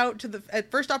ran out at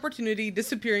first opportunity,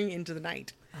 disappearing into the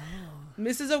night.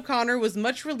 Mrs. O'Connor was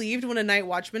much relieved when a night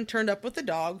watchman turned up with the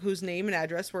dog, whose name and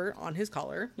address were on his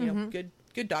collar.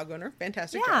 Good dog owner.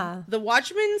 Fantastic job. The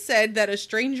watchman said that a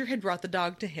stranger had brought the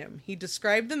dog to him. He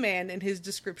described the man, and his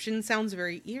description sounds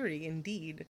very eerie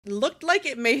indeed. It looked like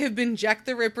it may have been Jack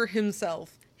the Ripper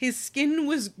himself. His skin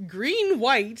was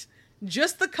green-white,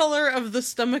 just the color of the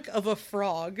stomach of a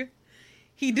frog.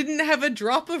 He didn't have a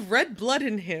drop of red blood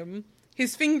in him.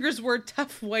 His fingers were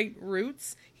tough white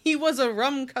roots. He was a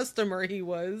rum customer, he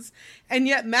was. And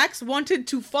yet Max wanted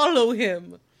to follow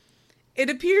him. It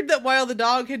appeared that while the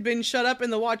dog had been shut up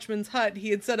in the watchman's hut, he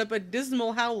had set up a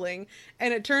dismal howling,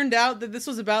 and it turned out that this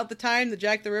was about the time that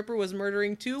Jack the Ripper was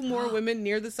murdering 2 more women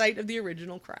near the site of the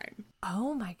original crime.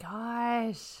 Oh my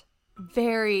gosh.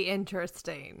 Very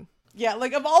interesting. Yeah,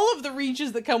 like of all of the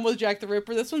reaches that come with Jack the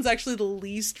Ripper, this one's actually the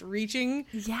least reaching.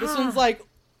 Yeah. This one's like,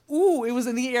 ooh, it was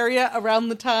in the area around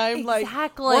the time.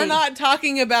 Exactly. Like, we're not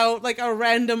talking about like a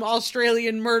random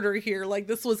Australian murder here. Like,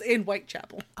 this was in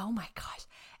Whitechapel. Oh my gosh.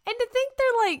 And to think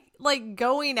they're like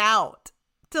going out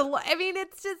to, I mean,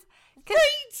 it's just,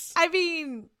 Right. I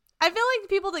mean, I feel like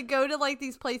people that go to like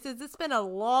these places, it's been a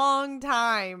long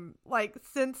time, like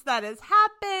since that has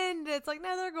happened. It's like,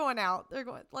 no, they're going out. They're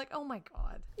going like, oh my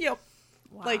God. Yep.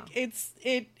 Wow. Like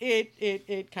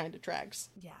it kind of tracks.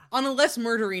 Yeah. On a less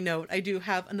murdery note, I do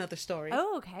have another story.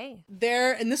 Oh, okay.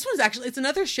 And this one's actually, it's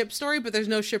another ship story, but there's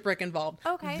no shipwreck involved.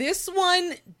 Okay. This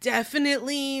one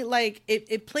definitely, like,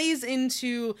 it plays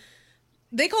into,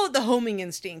 they call it the homing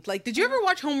instinct. Like, did you ever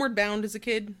watch Homeward Bound as a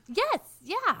kid? Yes.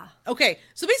 Yeah. Okay.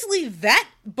 So basically that,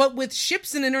 but with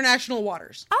ships in international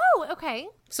waters. Oh, okay.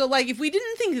 So, like, if we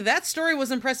didn't think that story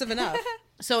was impressive enough.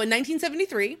 So in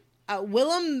 1973,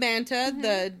 Willem Manta,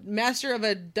 the master of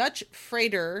a Dutch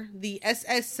freighter, the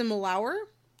SS Simmelauer,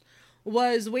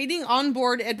 was waiting on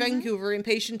board at Vancouver,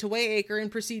 impatient to weigh anchor and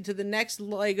proceed to the next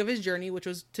leg of his journey, which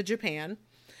was to Japan.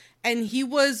 And he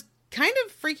was kind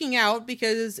of freaking out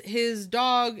because his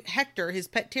dog, Hector, his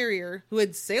pet terrier, who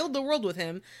had sailed the world with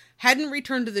him, hadn't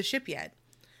returned to the ship yet.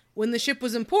 When the ship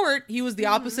was in port, he was the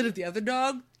opposite of the other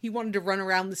dog. He wanted to run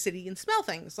around the city and smell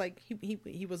things. Like,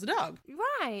 he was a dog.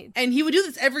 Right. And he would do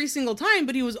this every single time,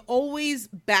 but he was always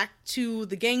back to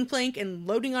the gangplank and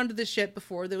loading onto the ship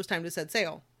before there was time to set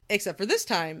sail. Except for this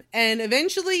time. And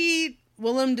eventually,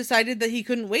 Willem decided that he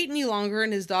couldn't wait any longer,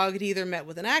 and his dog had either met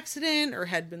with an accident, or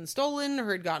had been stolen,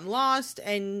 or had gotten lost,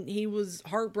 and he was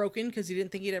heartbroken because he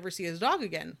didn't think he'd ever see his dog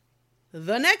again.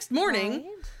 The next morning,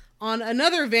 on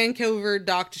another Vancouver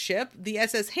docked ship, the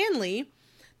SS Hanley,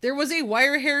 there was a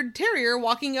wire-haired terrier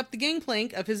walking up the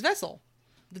gangplank of his vessel.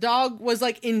 The dog was,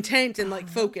 like, intent and, like,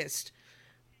 focused.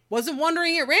 Wasn't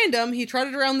wandering at random. He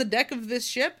trotted around the deck of this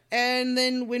ship and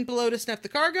then went below to snuff the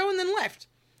cargo and then left.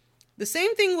 The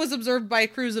same thing was observed by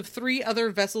crews of 3 other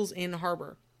vessels in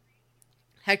harbor.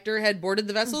 Hector had boarded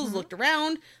the vessels, looked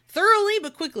around thoroughly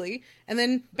but quickly, and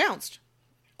then bounced.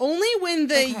 Only when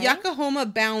the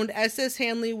Yokohama-bound SS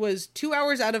Hanley was 2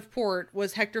 hours out of port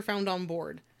was Hector found on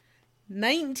board.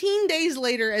 19 days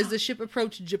later, as the ship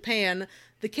approached Japan,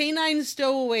 the canine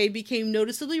stowaway became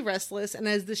noticeably restless, and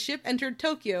as the ship entered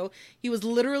Tokyo, he was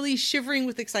literally shivering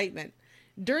with excitement.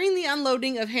 During the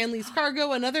unloading of Hanley's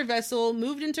cargo, another vessel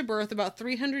moved into berth about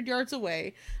 300 yards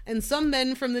away, and some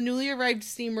men from the newly arrived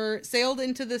steamer sailed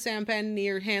into the sampan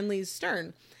near Hanley's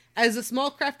stern. As the small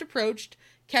craft approached,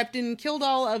 Captain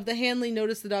Kildall of the Hanley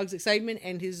noticed the dog's excitement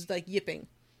and his, yipping.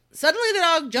 Suddenly the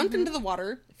dog jumped into the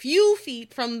water, few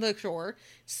feet from the shore,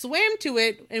 swam to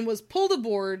it, and was pulled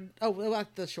aboard. Oh,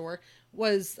 not the shore.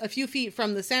 Was a few feet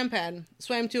from the sampan,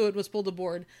 swam to it, was pulled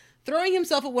aboard, throwing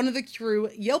himself at one of the crew,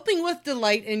 yelping with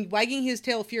delight and wagging his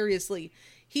tail furiously.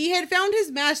 He had found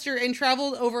his master and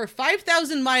traveled over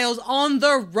 5,000 miles on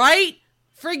the right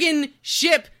friggin'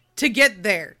 ship to get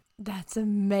there. That's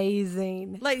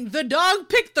amazing. The dog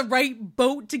picked the right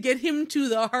boat to get him to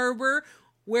the harbor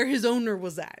where his owner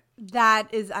was at.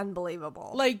 That is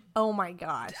unbelievable. Oh my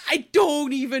gosh. I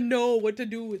don't even know what to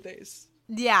do with this.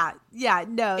 Yeah,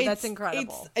 no, that's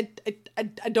incredible. I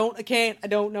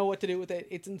don't know what to do with it.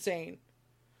 It's insane.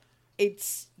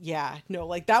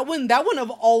 That one of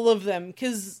all of them,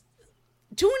 because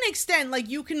to an extent,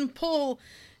 you can pull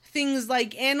things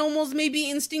like animals maybe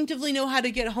instinctively know how to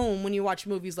get home when you watch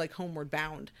movies like Homeward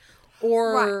Bound.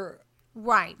 Or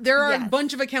right. There are a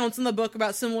bunch of accounts in the book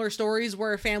about similar stories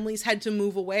where families had to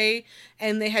move away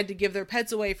and they had to give their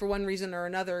pets away for one reason or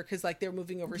another because they were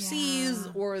moving overseas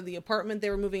or the apartment they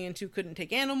were moving into couldn't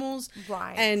take animals.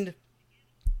 Right. And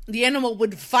the animal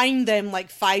would find them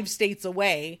 5 states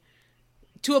away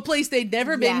to a place they'd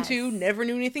never been to, never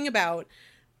knew anything about.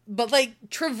 But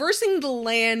traversing the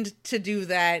land to do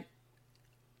that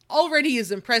already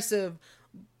is impressive.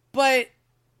 But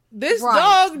this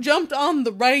dog jumped on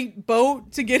the right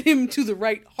boat to get him to the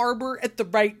right harbor at the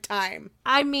right time.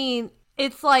 I mean,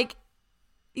 it's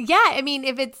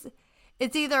if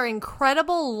it's either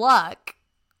incredible luck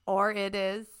or it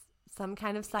is some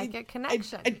kind of psychic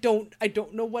connection. I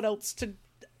don't know what else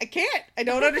I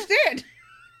don't understand.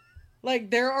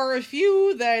 There are a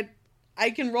few that I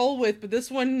can roll with, but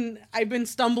this one, I've been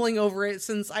stumbling over it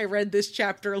since I read this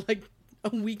chapter a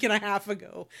week and a half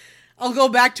ago. I'll go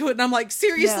back to it and I'm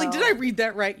seriously, did I read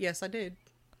that right? Yes, I did.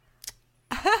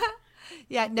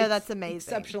 Yeah, no, that's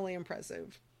amazing. Exceptionally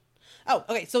impressive. Oh,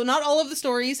 okay. So not all of the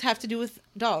stories have to do with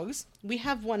dogs. We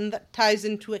have one that ties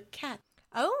into a cat.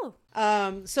 Oh.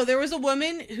 So there was a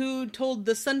woman who told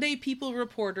the Sunday People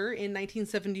Reporter in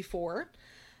 1974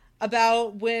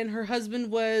 about when her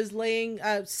husband was laying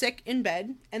sick in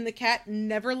bed and the cat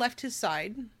never left his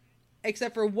side,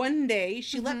 except for one day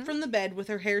she leapt from the bed with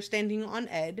her hair standing on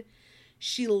end.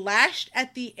 She lashed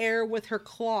at the air with her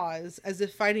claws as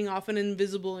if fighting off an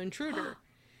invisible intruder.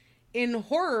 In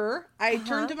horror, I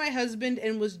turned to my husband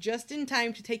and was just in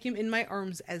time to take him in my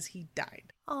arms as he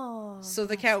died. Oh. So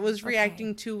the cat was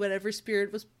reacting to whatever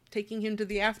spirit was taking him to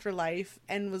the afterlife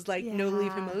and was no,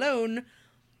 leave him alone.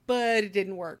 But it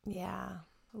didn't work. Yeah.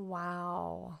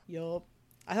 Wow. Yup.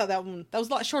 I thought that was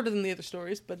a lot shorter than the other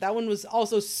stories, but that one was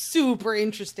also super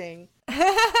interesting.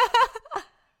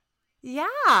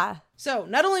 Yeah. So,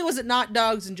 not only was it not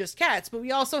dogs and just cats, but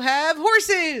we also have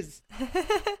horses!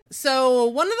 So,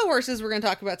 one of the horses we're going to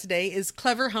talk about today is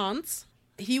Clever Hans.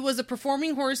 He was a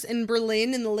performing horse in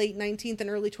Berlin in the late 19th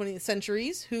and early 20th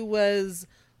centuries who was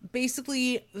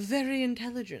basically very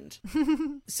intelligent.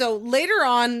 So, later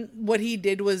on, what he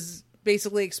did was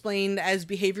basically explained as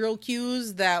behavioral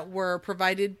cues that were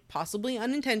provided possibly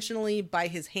unintentionally by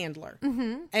his handler.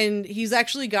 And he's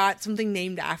actually got something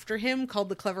named after him called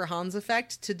the Clever Hans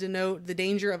effect to denote the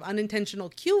danger of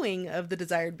unintentional cueing of the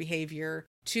desired behavior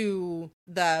to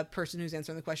the person who's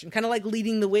answering the question. Kind of like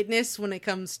leading the witness when it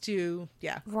comes to,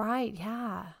 Right,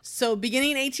 yeah. So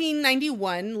beginning in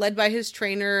 1891, led by his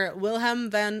trainer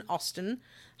Wilhelm van Osten,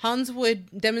 Hans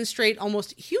would demonstrate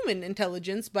almost human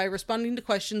intelligence by responding to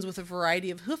questions with a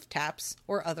variety of hoof taps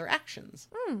or other actions.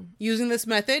 Using this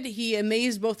method, he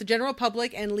amazed both the general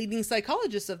public and leading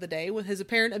psychologists of the day with his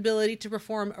apparent ability to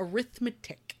perform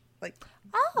arithmetic.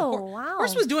 Wow.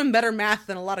 Horse was doing better math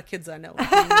than a lot of kids I know,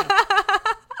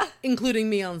 including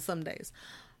me on some days.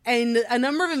 And a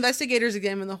number of investigators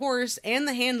examined the horse and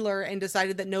the handler and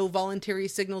decided that no voluntary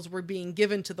signals were being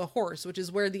given to the horse, which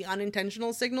is where the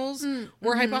unintentional signals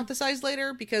were hypothesized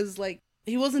later because,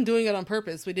 he wasn't doing it on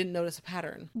purpose. We didn't notice a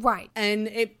pattern. Right. And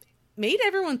made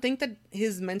everyone think that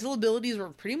his mental abilities were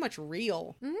pretty much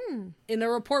real. In a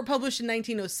report published in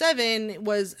 1907, it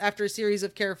was after a series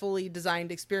of carefully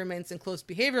designed experiments and close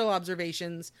behavioral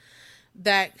observations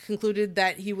that concluded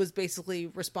that he was basically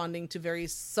responding to very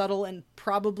subtle and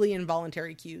probably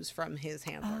involuntary cues from his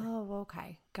handler. Oh,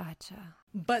 okay. Gotcha.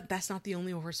 But that's not the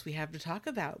only horse we have to talk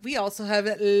about. We also have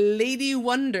Lady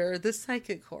Wonder, the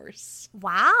psychic horse.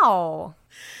 Wow.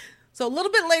 So a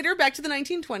little bit later, back to the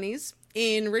 1920s,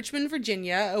 in Richmond,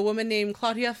 Virginia, a woman named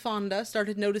Claudia Fonda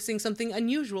started noticing something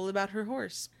unusual about her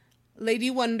horse.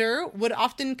 Lady Wonder would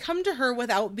often come to her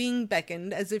without being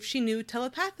beckoned, as if she knew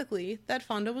telepathically that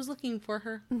Fonda was looking for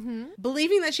her.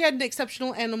 Believing that she had an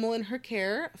exceptional animal in her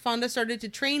care, Fonda started to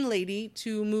train Lady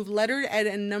to move lettered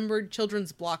and numbered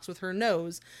children's blocks with her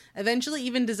nose, eventually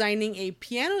even designing a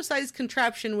piano-sized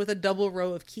contraption with a double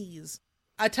row of keys.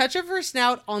 A touch of her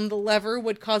snout on the lever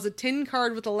would cause a tin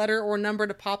card with a letter or number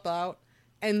to pop out,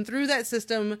 and through that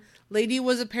system, Lady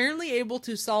was apparently able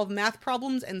to solve math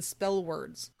problems and spell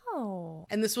words. Oh.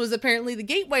 And this was apparently the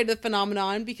gateway to the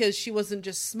phenomenon because she wasn't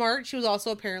just smart, she was also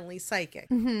apparently psychic.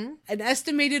 An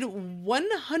estimated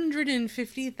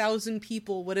 150,000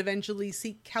 people would eventually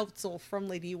seek counsel from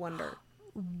Lady Wonder,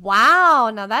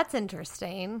 Wow. Now that's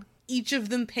interesting. each of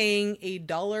them paying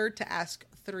 $1 to ask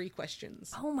 3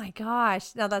 questions. Oh my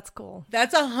gosh. Now that's cool.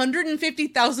 That's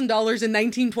 $150,000 in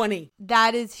 1920.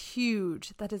 That is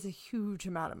huge. That is a huge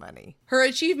amount of money. Her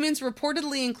achievements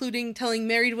reportedly including telling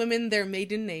married women their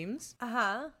maiden names,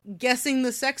 guessing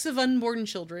the sex of unborn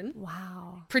children,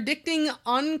 Wow. predicting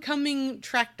oncoming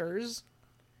tractors,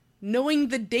 knowing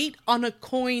the date on a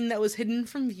coin that was hidden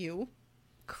from view,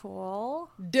 Cool.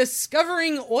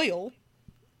 discovering oil,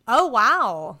 Oh,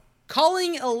 wow.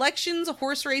 calling elections,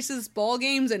 horse races, ball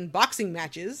games, and boxing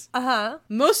matches. Uh-huh.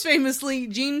 Most famously,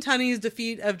 Gene Tunney's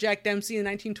defeat of Jack Dempsey in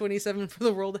 1927 for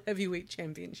the World Heavyweight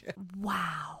Championship.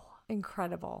 Wow.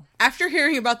 Incredible. After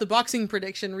hearing about the boxing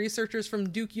prediction, researchers from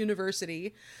Duke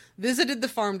University visited the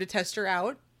farm to test her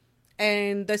out.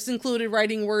 And this included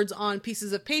writing words on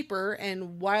pieces of paper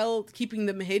and, while keeping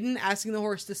them hidden, asking the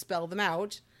horse to spell them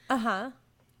out. Uh-huh.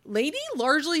 Lady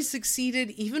largely succeeded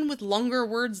even with longer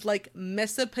words like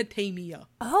Mesopotamia.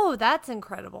 Oh, that's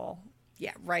incredible.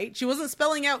 Yeah, right? She wasn't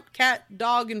spelling out cat,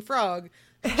 dog, and frog.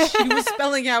 She was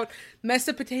spelling out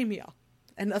Mesopotamia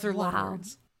and other long Wow.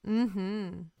 words.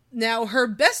 Mm-hmm. Now, her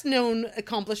best-known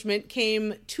accomplishment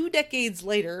came 2 decades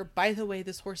later. By the way,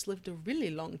 this horse lived a really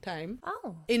long time.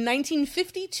 Oh. In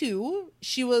 1952,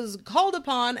 she was called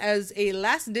upon as a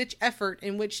last-ditch effort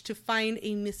in which to find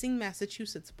a missing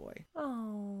Massachusetts boy.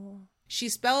 Oh. She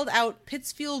spelled out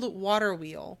Pittsfield Water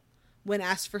Wheel when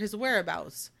asked for his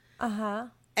whereabouts. Uh-huh.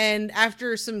 And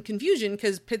after some confusion,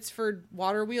 because Pittsford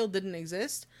Water Wheel didn't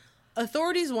exist,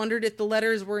 authorities wondered if the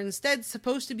letters were instead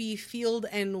supposed to be Field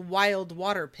and Wild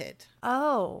Water Pit.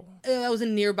 Oh. That was a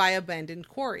nearby abandoned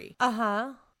quarry.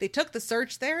 Uh-huh. They took the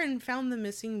search there and found the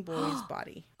missing boy's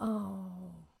body. Oh.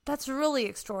 That's really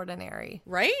extraordinary.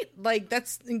 Right? Like,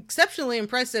 that's exceptionally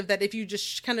impressive that if you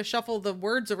just kind of shuffle the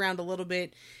words around a little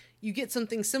bit, you get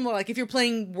something similar. Like if you're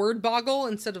playing word boggle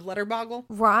instead of letter boggle.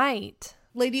 Right.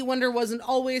 Lady Wonder wasn't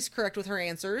always correct with her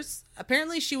answers.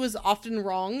 Apparently she was often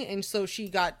wrong, and so she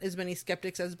got as many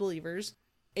skeptics as believers.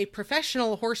 A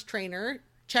professional horse trainer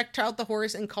checked out the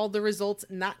horse and called the results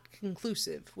not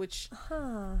conclusive, which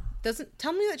doesn't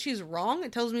tell me that she's wrong.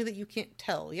 It tells me that you can't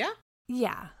tell, yeah?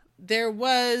 Yeah. There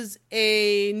was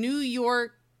a New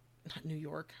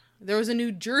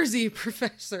Jersey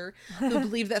professor who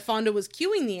believed that Fonda was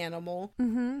cueing the animal,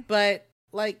 but,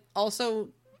 like, also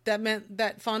that meant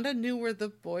that Fonda knew where the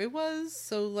boy was,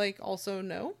 so, like, also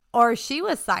no. Or she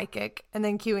was psychic and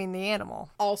then cueing the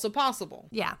animal. Also possible.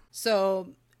 Yeah.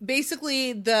 So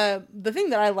basically the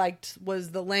thing that I liked was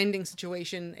the landing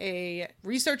situation. A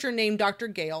researcher named Dr.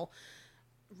 Gale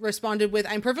responded with,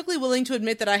 "I'm perfectly willing to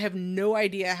admit that I have no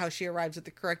idea how she arrives at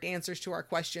the correct answers to our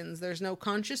questions. There's no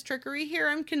conscious trickery here,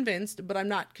 I'm convinced, but I'm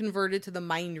not converted to the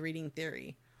mind reading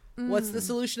theory. What's the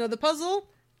solution of the puzzle?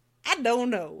 I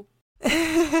don't know."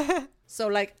 So,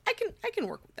 like, I can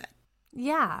work with that.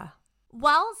 Yeah.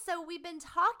 Well, so we've been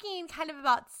talking kind of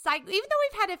about even though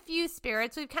we've had a few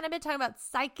spirits, we've kind of been talking about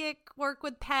psychic work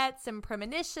with pets and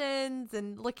premonitions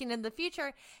and looking in the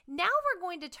future. Now we're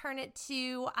going to turn it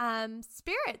to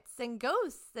spirits and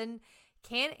ghosts, and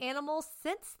can animals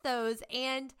sense those?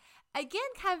 And again,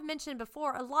 kind of mentioned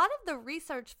before, a lot of the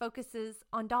research focuses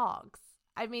on dogs.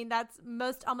 I mean, that's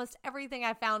almost everything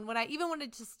I found when I even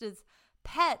wanted just as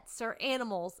pets or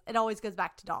animals, it always goes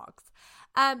back to dogs.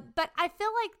 But I feel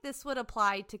like this would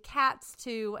apply to cats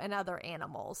too and other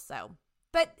animals. So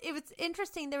But it was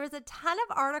interesting. There was a ton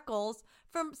of articles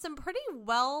from some pretty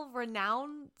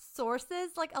well-renowned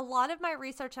sources. Like a lot of my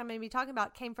research I'm going to be talking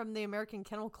about came from the American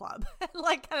Kennel Club,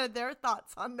 like kind of their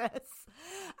thoughts on this.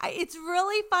 It's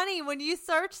really funny when you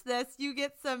search this, you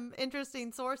get some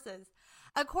interesting sources.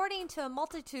 According to a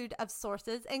multitude of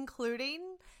sources,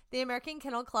 including the American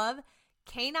Kennel Club,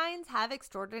 canines have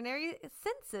extraordinary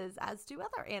senses, as do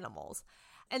other animals.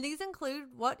 And these include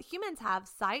what humans have: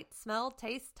 sight, smell,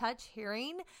 taste, touch,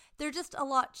 hearing. They're just a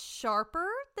lot sharper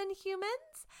than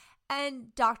humans.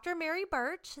 And Dr. Mary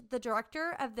Birch, the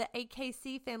director of the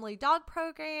AKC Family Dog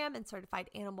Program and certified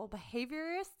animal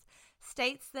behaviorist,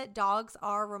 states that dogs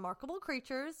are remarkable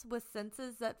creatures with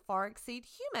senses that far exceed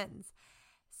humans.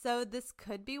 So this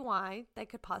could be why they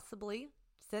could possibly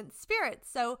sense spirits.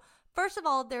 So first of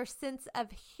all, their sense of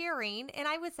hearing, and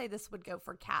I would say this would go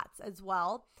for cats as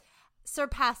well,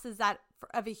 surpasses that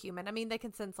of a human. I mean, they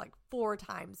can sense like 4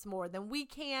 times more than we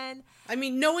can. I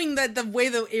mean, knowing that the way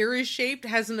the air is shaped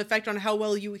has an effect on how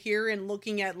well you hear, and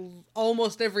looking at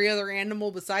almost every other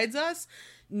animal besides us,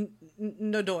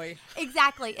 no doy.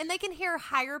 Exactly. And they can hear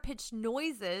higher pitched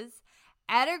noises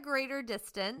at a greater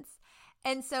distance.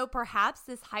 And so perhaps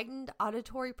this heightened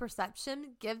auditory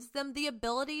perception gives them the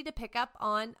ability to pick up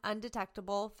on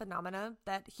undetectable phenomena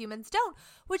that humans don't,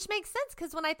 which makes sense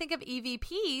because when I think of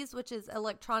EVPs, which is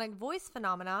electronic voice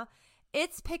phenomena,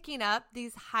 it's picking up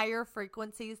these higher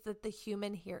frequencies that the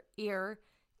human ear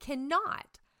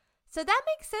cannot. So that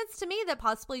makes sense to me that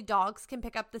possibly dogs can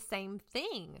pick up the same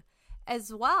thing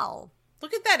as well.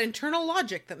 Look at that internal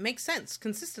logic that makes sense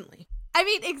consistently. I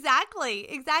mean,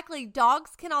 exactly.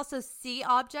 Dogs can also see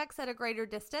objects at a greater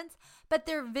distance, but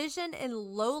their vision in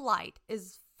low light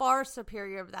is far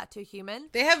superior of that to human.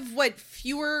 They have,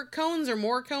 fewer cones or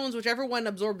more cones, whichever one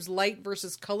absorbs light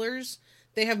versus colors.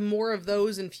 They have more of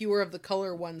those and fewer of the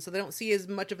color ones, so they don't see as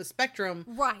much of a spectrum.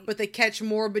 Right. But they catch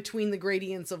more between the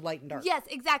gradients of light and dark. Yes,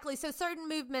 exactly. So certain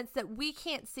movements that we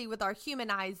can't see with our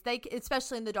human eyes,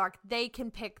 especially in the dark, they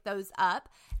can pick those up.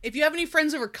 If you have any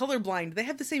friends who are colorblind, they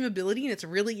have the same ability, and it's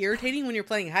really irritating when you're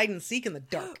playing hide and seek in the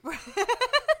dark.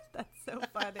 That's so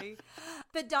funny.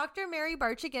 But Dr. Mary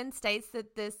Birch again states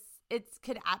that it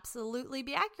could absolutely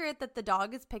be accurate that the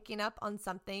dog is picking up on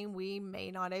something we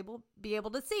may not be able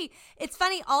to see. It's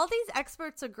funny, all these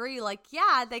experts agree,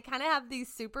 they kind of have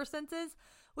these super senses.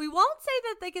 We won't say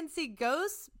that they can see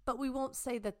ghosts, but we won't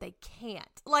say that they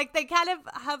can't. They kind of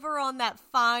hover on that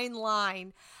fine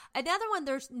line. Another one,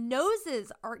 their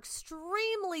noses are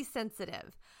extremely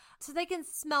sensitive. So they can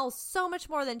smell so much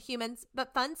more than humans.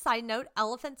 But fun side note,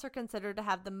 elephants are considered to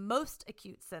have the most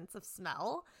acute sense of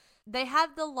smell. They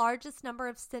have the largest number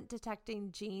of scent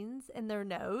detecting genes in their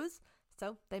nose,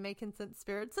 so they may can sense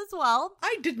spirits as well.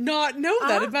 I did not know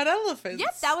that about elephants.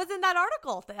 Yes, that was in that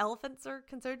article. The elephants are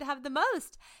considered to have the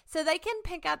most. So they can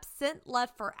pick up scent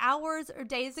left for hours or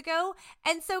days ago.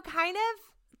 And so kind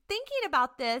of thinking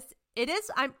about this, it is,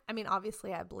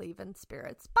 obviously I believe in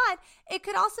spirits, but it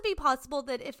could also be possible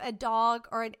that if a dog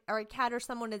or a cat or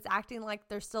someone is acting like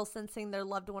they're still sensing their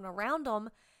loved one around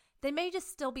them, they may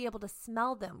just still be able to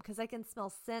smell them because they can smell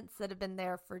scents that have been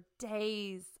there for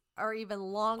days or even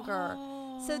longer.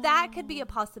 Oh. So that could be a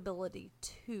possibility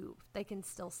too. They can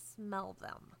still smell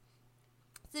them.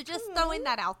 So just throwing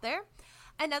that out there.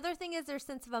 Another thing is their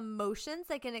sense of emotions.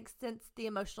 They can sense the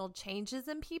emotional changes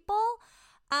in people,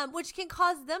 which can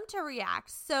cause them to react.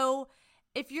 So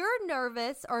if you're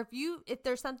nervous or if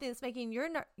there's something that's making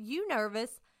you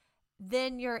nervous,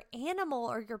 then your animal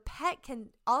or your pet can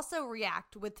also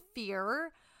react with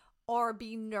fear or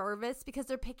be nervous because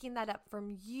they're picking that up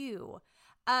from you.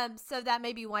 So that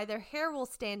may be why their hair will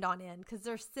stand on end because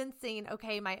they're sensing,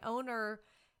 okay, my owner,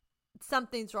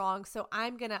 something's wrong, so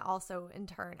I'm going to also in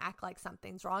turn act like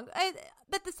something's wrong.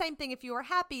 But the same thing, if you were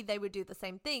happy, they would do the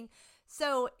same thing.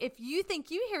 So if you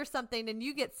think you hear something and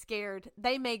you get scared,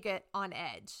 they may get on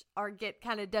edge or get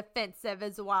kind of defensive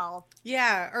as well.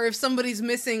 Yeah, or if somebody's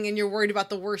missing and you're worried about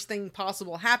the worst thing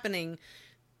possible happening,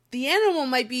 the animal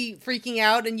might be freaking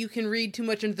out and you can read too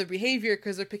much into their behavior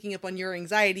because they're picking up on your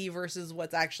anxiety versus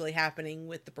what's actually happening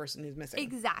with the person who's missing.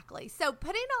 Exactly. So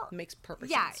makes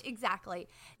perfect sense. Yeah, exactly.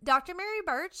 Dr. Mary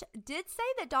Birch did say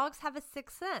that dogs have a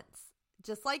sixth sense,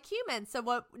 just like humans.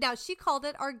 So now she called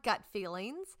it our gut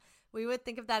feelings. We would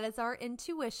think of that as our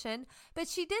intuition. But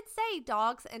she did say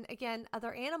dogs and, again,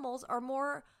 other animals are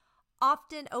more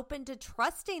often open to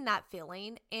trusting that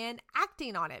feeling and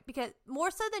acting on it, because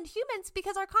more so than humans,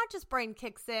 because our conscious brain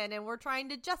kicks in and we're trying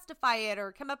to justify it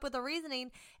or come up with a reasoning.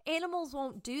 Animals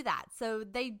won't do that. So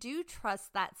they do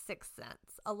trust that sixth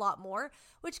sense a lot more,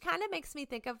 which kind of makes me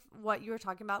think of what you were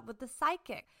talking about with the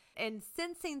psychic and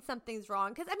sensing something's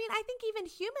wrong. Because I think even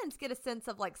humans get a sense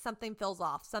of like something feels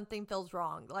off, something feels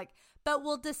wrong, but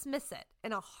we'll dismiss it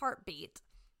in a heartbeat.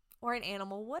 Or an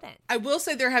animal wouldn't. I will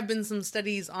say there have been some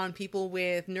studies on people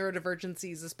with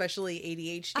neurodivergencies, especially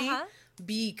ADHD,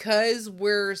 because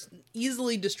we're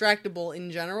easily distractible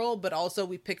in general, but also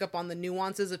we pick up on the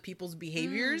nuances of people's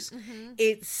behaviors.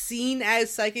 It's seen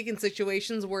as psychic in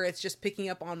situations where it's just picking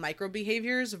up on micro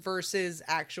behaviors versus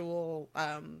actual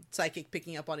psychic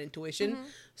picking up on intuition.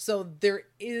 So there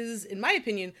is, in my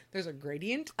opinion, there's a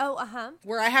gradient.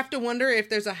 Where I have to wonder if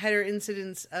there's a higher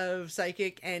incidence of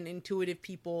psychic and intuitive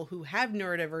people who have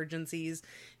neurodivergencies,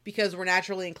 because we're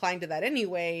naturally inclined to that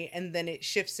anyway, and then it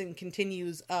shifts and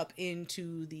continues up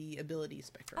into the ability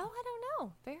spectrum. Oh, I don't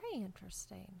know. Very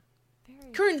interesting.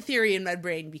 Current theory in my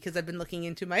brain, because I've been looking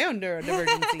into my own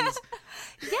neurodivergencies.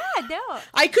 Yeah, no.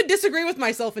 I could disagree with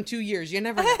myself in 2 years. You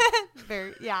never know.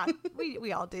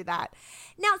 We all do that.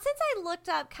 Now, since I looked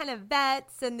up kind of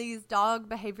vets and these dog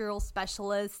behavioral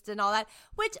specialists and all that,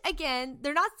 which again,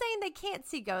 they're not saying they can't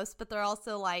see ghosts, but they're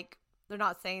also like, they're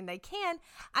not saying they can.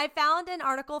 I found an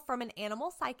article from an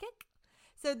animal psychic.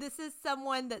 So this is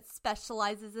someone that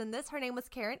specializes in this. Her name was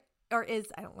Karen, or is,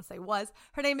 I don't want to say was.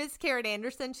 Her name is Karen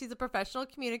Anderson. She's a professional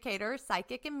communicator,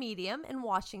 psychic, and medium in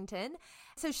Washington.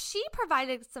 So she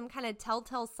provided some kind of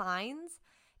telltale signs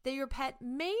that your pet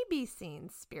may be seeing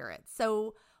spirits.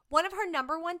 So one of her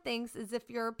number one things is if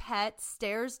your pet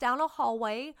stares down a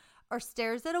hallway or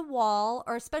stares at a wall,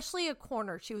 or especially a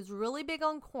corner. She was really big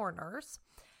on corners.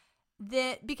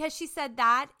 Because she said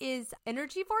that is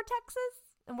energy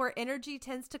vortexes and where energy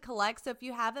tends to collect. So if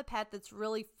you have a pet that's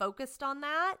really focused on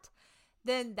that,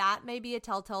 then that may be a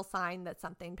telltale sign that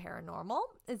something paranormal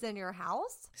is in your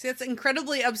house. See, that's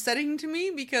incredibly upsetting to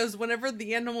me, because whenever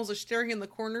the animals are staring in the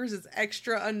corners, it's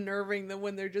extra unnerving than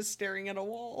when they're just staring at a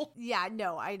wall. Yeah,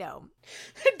 no, I know.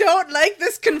 I don't like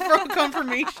this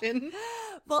confirmation.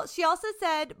 Well, she also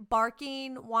said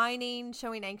barking, whining,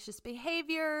 showing anxious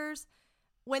behaviors.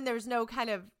 When there's no kind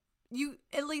of,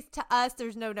 at least to us,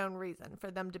 there's no known reason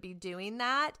for them to be doing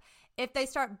that. If they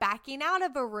start backing out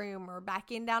of a room or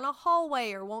backing down a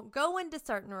hallway or won't go into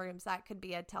certain rooms, that could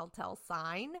be a telltale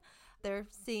sign they're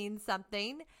seeing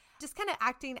something. Just kind of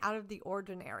acting out of the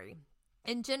ordinary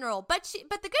in general. But the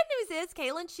good news is,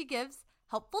 Kaylin, she gives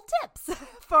helpful tips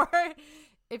for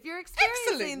if you're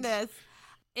experiencing this.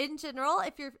 In general,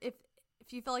 if you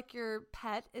feel like your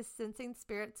pet is sensing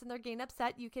spirits and they're getting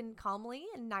upset, you can calmly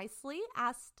and nicely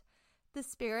ask the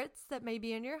spirits that may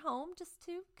be in your home just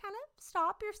to kind of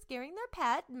stop. You're scaring their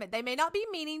pet. They may not be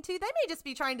meaning to. They may just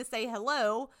be trying to say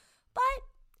hello, but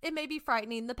it may be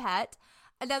frightening the pet.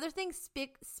 Another thing,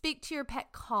 speak to your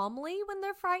pet calmly when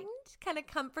they're frightened. Kind of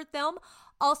comfort them.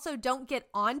 Also, don't get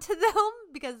onto them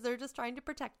because they're just trying to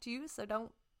protect you. So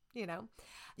don't,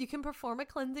 you can perform a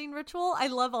cleansing ritual. I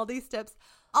love all these tips.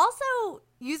 Also,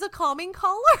 use a calming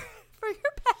collar for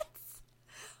your pets.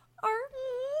 Or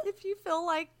if you feel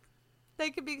like they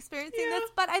could be experiencing this.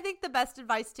 But I think the best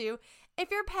advice too,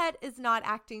 if your pet is not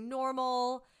acting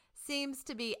normal, seems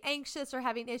to be anxious or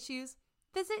having issues,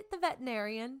 visit the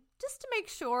veterinarian just to make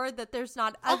sure that there's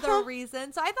not other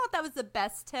reasons. So I thought that was the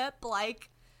best tip.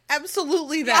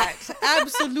 Absolutely that.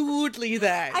 Absolutely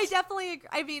that. I definitely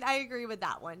agree. I agree with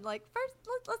that one. First,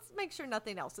 let's make sure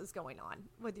nothing else is going on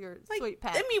with your sweet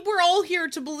pet. We're all here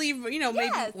to believe, maybe not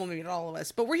all of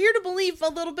us, but we're here to believe a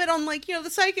little bit on the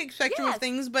psychic spectrum of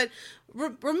things, but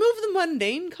remove the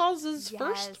mundane causes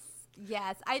first.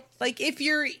 Yes. If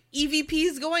your EVP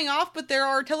is going off, but there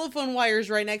are telephone wires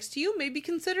right next to you, maybe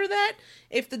consider that.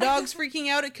 If the dog's freaking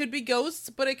out, it could be ghosts,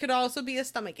 but it could also be a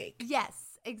stomachache. Yes.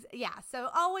 So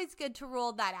always good to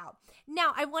rule that out.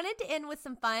 Now, I wanted to end with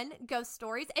some fun ghost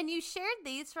stories, and you shared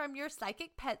these from your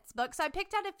Psychic Pets book, so I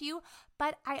picked out a few,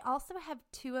 but I also have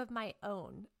 2 of my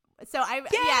own. So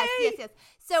yes.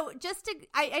 So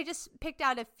I just picked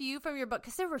out a few from your book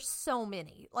because there were so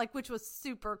many, which was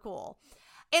super cool.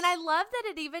 And I love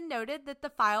that it even noted that the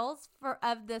files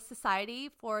of the Society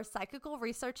for Psychical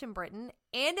Research in Britain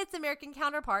and its American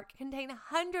counterpart contain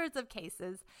hundreds of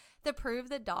cases that prove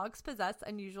that dogs possess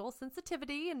unusual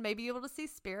sensitivity and may be able to see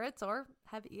spirits or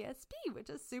have ESP, which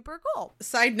is super cool.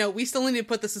 Side note, we still need to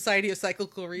put the Society of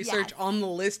Psychical Research on the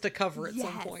list to cover at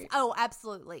some point. Oh,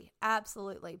 absolutely.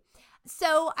 Absolutely.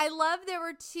 So I love there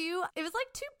were 2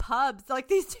 pubs,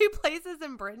 these 2 places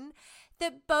in Britain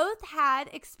that both had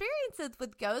experiences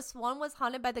with ghosts. One was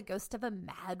haunted by the ghost of a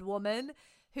mad woman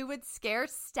who would scare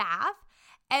staff.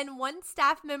 And one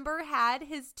staff member had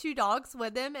his 2 dogs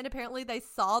with him, and apparently they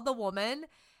saw the woman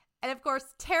and, of course,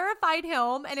 terrified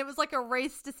him. And it was like a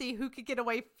race to see who could get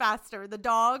away faster, the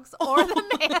dogs or the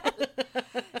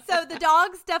man. So the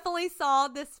dogs definitely saw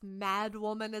this mad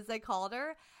woman, as they called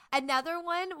her. Another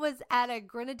one was at a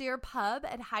Grenadier pub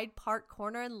at Hyde Park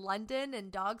Corner in London,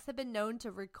 and dogs have been known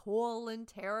to recoil in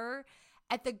terror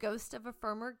at the ghost of a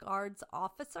former guards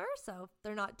officer, so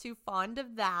they're not too fond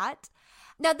of that.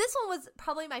 Now, this one was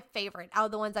probably my favorite out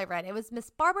of the ones I read. It was Miss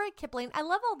Barbara Kipling. I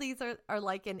love all these are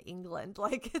like in England.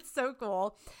 Like, it's so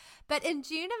cool. But in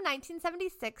June of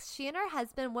 1976, she and her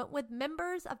husband went with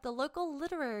members of the local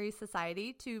literary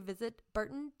society to visit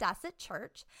Burton Dasset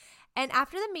Church. And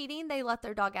after the meeting, they let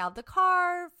their dog out of the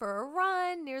car for a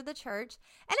run near the church.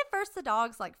 And at first, the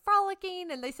dog's like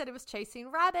frolicking, and they said it was chasing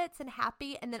rabbits and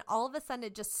happy. And then all of a sudden,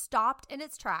 it just stopped in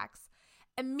its tracks,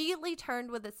 immediately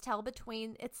turned with its tail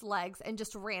between its legs, and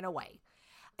just ran away.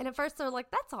 And at first, they're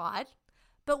like, that's odd.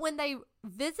 But when they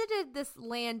visited this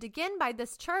land again by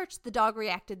this church, the dog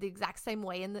reacted the exact same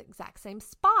way in the exact same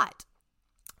spot.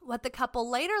 What the couple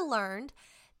later learned,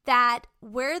 that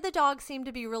where the dog seemed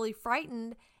to be really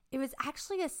frightened, it was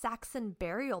actually a Saxon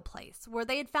burial place where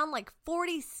they had found like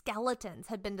 40 skeletons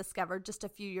had been discovered just a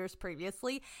few years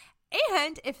previously.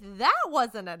 And if that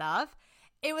wasn't enough,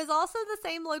 it was also the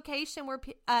same location where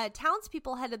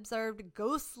townspeople had observed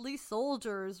ghostly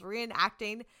soldiers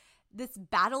reenacting this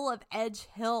Battle of Edge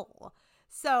Hill.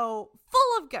 So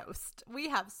full of ghosts. We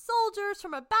have soldiers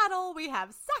from a battle. We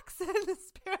have Saxon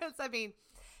spirits. I mean,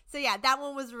 so yeah, that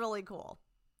one was really cool.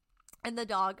 And the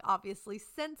dog obviously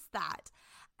sensed that.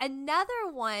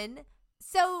 Another one,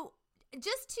 so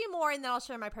just 2 more and then I'll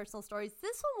share my personal stories.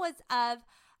 This one was of,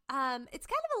 it's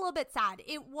kind of a little bit sad.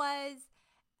 It was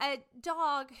a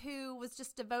dog who was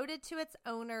just devoted to its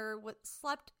owner,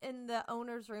 slept in the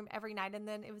owner's room every night, and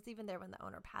then it was even there when the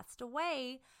owner passed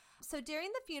away. So during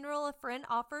the funeral, a friend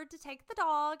offered to take the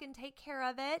dog and take care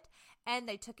of it, and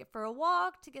they took it for a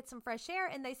walk to get some fresh air,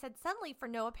 and they said suddenly, for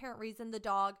no apparent reason, the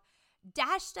dog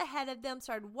dashed ahead of them,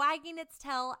 started wagging its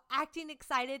tail, acting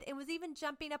excited, and was even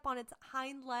jumping up on its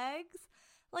hind legs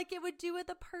like it would do with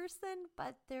a person,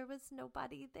 but there was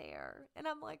nobody there. And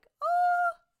I'm like,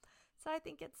 oh! So I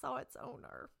think it saw its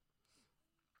owner,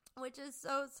 which is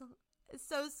so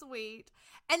sweet.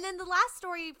 And then the last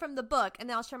story from the book, and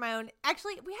then I'll share my own.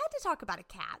 Actually, we had to talk about a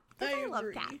cat, because I love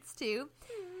cats too.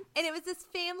 And it was this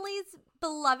family's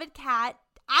beloved cat.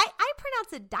 I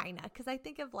pronounce it Dinah because I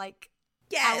think of like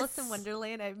Alice in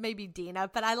Wonderland, maybe Dina,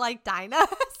 but I like Dinah,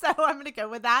 so I'm going to go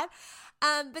with that.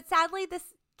 But sadly,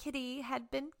 this kitty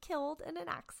had been killed in an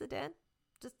accident.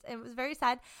 It was very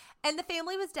sad. And the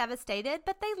family was devastated,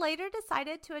 but they later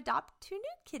decided to adopt 2 new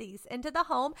kitties into the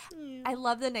home. I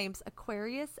love the names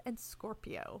Aquarius and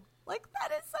Scorpio. Like,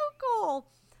 that is so cool.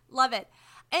 Love it.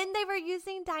 And they were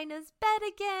using Dinah's bed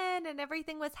again, and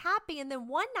everything was happy. And then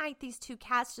one night, these 2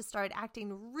 cats just started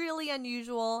acting really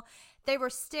unusual. They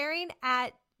were staring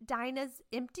at Dinah's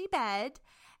empty bed,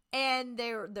 and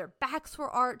their backs were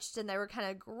arched, and they were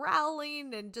kind of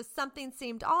growling, and just something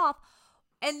seemed off.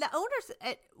 And the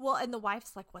owners, and the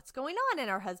wife's like, what's going on? And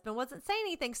her husband wasn't saying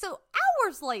anything. So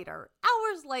hours later,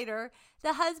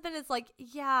 the husband is like,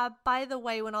 yeah, by the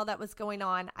way, when all that was going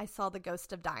on, I saw the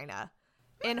ghost of Dinah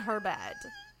in her bed.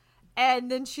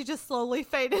 And then she just slowly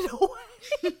faded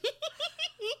away.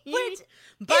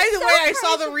 By the way, I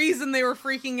saw the reason they were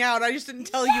freaking out. I just didn't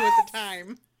tell you at the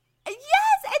time.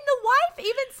 Yes, and the wife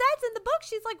even says in the book,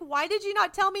 she's like, why did you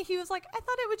not tell me? He was like, I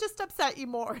thought it would just upset you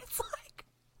more. It's like,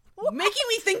 what? Making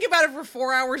me think about it for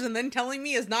 4 hours and then telling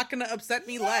me is not going to upset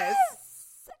me less.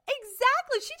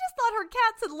 Exactly. She just thought her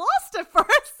cats had lost it for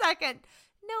a second.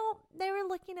 No, they were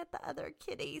looking at the other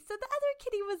kitty. So the other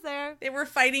kitty was there. They were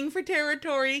fighting for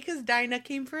territory because Dinah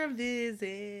came for a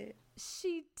visit.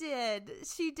 She did.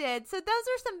 So those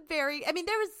are some there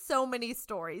was so many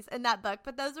stories in that book,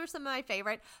 but those are some of my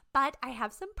favorite. But I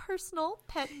have some personal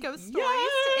pet ghost stories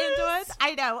to end with.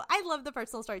 I know. I love the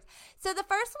personal stories. So the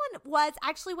first one was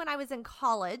actually when I was in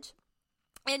college.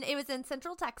 And it was in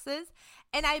Central Texas,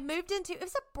 and I moved into, it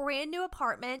was a brand new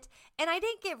apartment, and I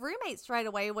didn't get roommates right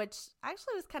away, which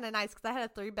actually was kind of nice because I had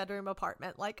a 3-bedroom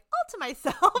apartment, like, all to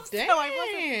myself. Dang, so all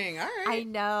right. I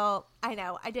know.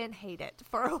 I didn't hate it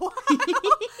for a while.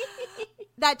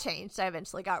 That changed. I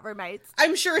eventually got roommates.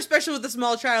 I'm sure, especially with a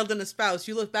small child and a spouse,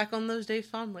 you look back on those days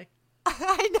fondly.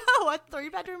 I know, a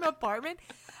 3-bedroom apartment.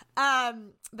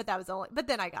 But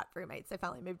then I got roommates. I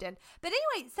finally moved in. But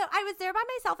anyway, so I was there by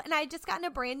myself and I had just gotten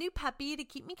a brand new puppy to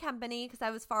keep me company because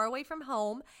I was far away from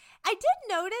home. I did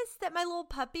notice that my little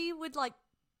puppy would like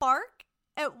bark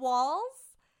at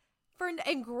walls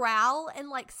and growl and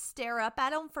like stare up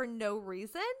at them for no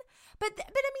reason. But I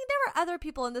mean, there were other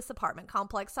people in this apartment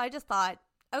complex. So I just thought,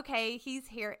 okay, he's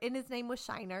here. And his name was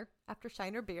Shiner, after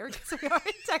Shiner Beer, because we are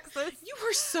in Texas. You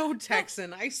were so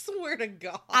Texan, I swear to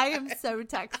God. I am so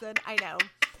Texan. I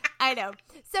know.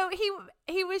 So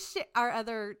he was, our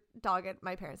other dog at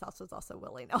my parents' house was also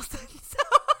Willie Nelson. So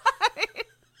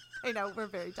I know, we're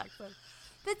very Texan.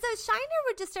 But so Shiner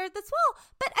would just stare at this wall.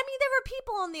 But I mean, there were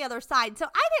people on the other side. So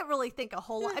I didn't really think a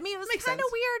whole lot. I mean, it was kind of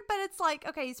weird, but it's like,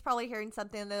 okay, he's probably hearing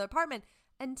something in the other apartment.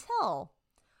 Until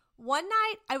one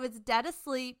night I was dead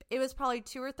asleep. It was probably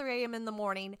 2 or 3 a.m. in the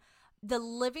morning. The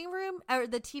living room, or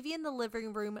the TV in the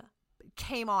living room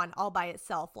came on all by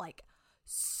itself, like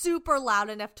super loud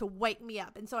enough to wake me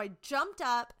up. And so I jumped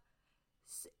up,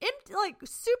 like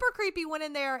super creepy, went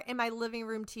in there, and my living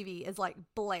room TV is like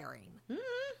blaring.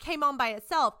 Came on by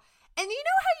itself. And you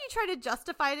know how you try to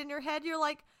justify it in your head? You're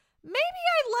like, maybe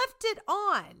I left it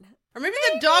on. Or maybe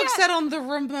the dog sat on the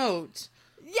remote.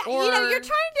 Yeah, you're trying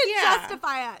to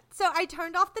justify it. So I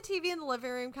turned off the TV in the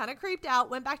living room, kind of creeped out,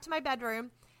 went back to my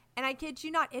bedroom, and I kid you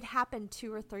not, it happened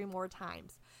 2 or 3 more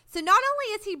times. So not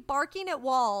only is he barking at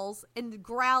walls and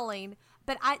growling,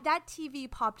 but that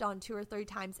TV popped on 2 or 3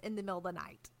 times in the middle of the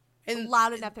night. And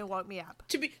loud enough and woke me up.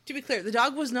 To be clear, the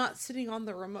dog was not sitting on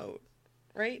the remote,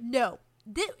 right? No.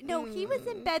 No, he was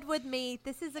in bed with me.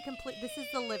 This is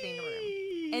the living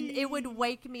room. And it would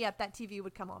wake me up. That TV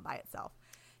would come on by itself.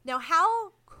 Now,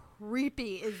 how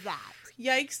creepy is that?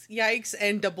 Yikes,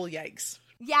 and double yikes.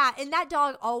 Yeah, and that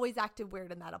dog always acted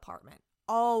weird in that apartment.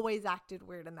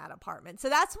 So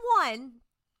that's one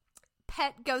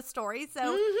pet ghost story.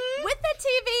 So with the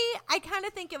TV, I kind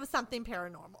of think it was something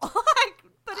paranormal. Like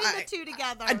putting the two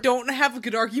together. I don't have a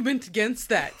good argument against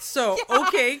that. So,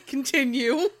 okay,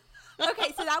 continue.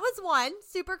 Okay, so that was one,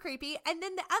 super creepy. And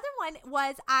then the other one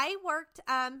was I worked,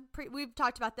 we've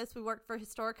talked about this, we worked for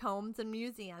historic homes and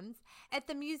museums. At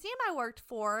the museum I worked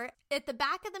for, at the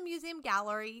back of the museum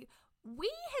gallery,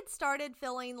 we had started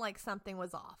feeling like something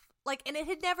was off. Like, and it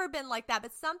had never been like that,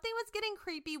 but something was getting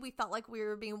creepy. We felt like we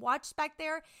were being watched back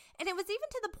there. And it was even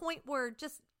to the point where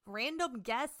just random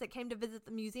guests that came to visit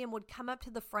the museum would come up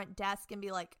to the front desk and be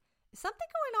like, is something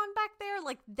going on back there?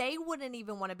 Like, they wouldn't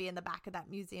even want to be in the back of that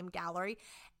museum gallery.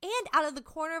 And out of the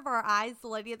corner of our eyes, the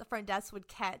lady at the front desk would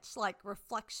catch like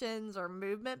reflections or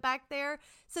movement back there.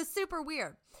 So super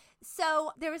weird.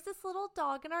 So there was this little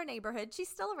dog in our neighborhood. She's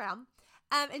still around.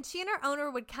 And she and her owner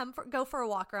would go for a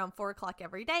walk around 4 o'clock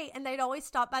every day. And they'd always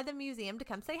stop by the museum to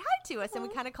come say hi to us. And we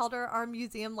kind of called her our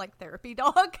museum like therapy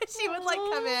dog, because she would like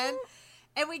come in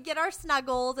and we'd get our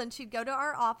snuggles and she'd go to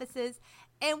our offices.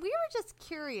 And we were just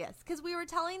curious because we were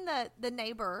telling the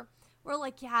neighbor, we're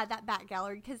like, yeah, that back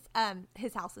gallery, because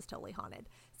his house is totally haunted.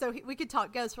 So we could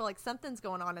talk ghosts. We're like, something's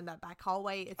going on in that back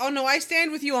hallway. Oh, no, I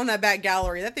stand with you on that back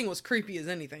gallery. That thing was creepy as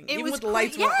anything. Even with the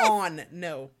lights were on,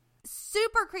 no.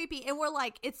 Super creepy. And we're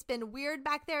like, it's been weird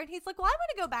back there. And he's like, well, I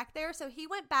want to go back there. So he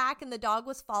went back and the dog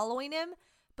was following him.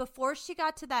 Before she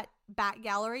got to that back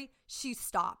gallery, she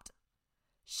stopped.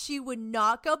 She would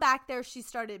not go back there. She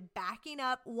started backing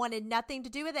up, wanted nothing to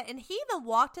do with it. And he even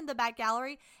walked in the back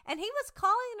gallery and he was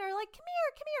calling her like, come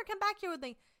here, come back here with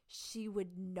me. She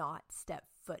would not step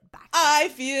foot back there. I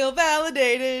feel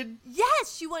validated.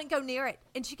 Yes, she wouldn't go near it.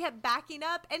 And she kept backing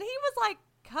up. And he was like,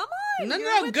 come on.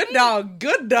 No, good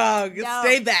dog. No.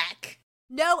 Stay back.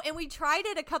 No, and we tried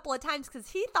it a couple of times because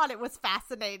he thought it was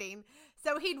fascinating.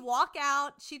 So he'd walk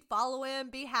out, she'd follow him,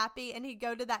 be happy, and he'd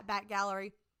go to that back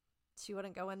gallery. She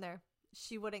wouldn't go in there.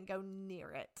 She wouldn't go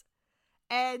near it.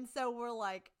 And so we're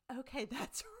like, okay,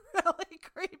 that's really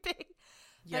creepy.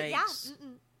 Yikes. But yeah,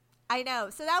 I know.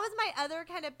 So that was my other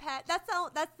kind of pet. That's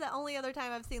the only other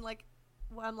time I've seen like,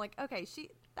 well, I'm like, okay,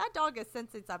 that dog is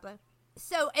sensing something.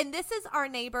 So, and this is our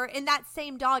neighbor, and that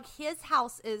same dog, his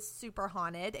house is super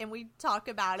haunted, and we talk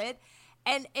about it.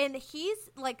 And he's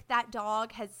like, that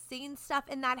dog has seen stuff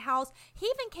in that house. He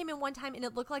even came in one time and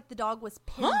it looked like the dog was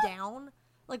pinned down,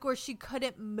 like where she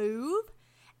couldn't move.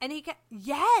 And he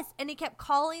kept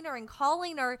calling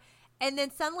her. And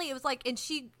then suddenly it was like, and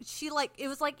she like, it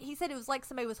was like, he said it was like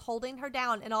somebody was holding her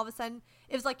down, and all of a sudden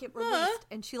it was like it released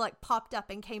and she like popped up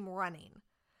and came running.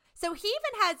 So he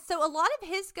even had, so a lot of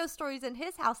his ghost stories in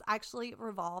his house actually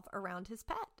revolve around his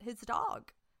pet, his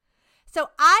dog. So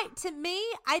I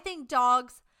think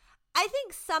dogs, I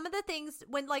think some of the things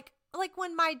when like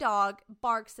when my dog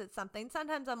barks at something,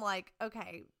 sometimes I'm like,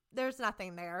 okay, there's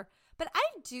nothing there. But I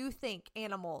do think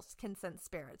animals can sense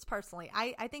spirits, personally.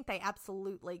 I think they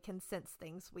absolutely can sense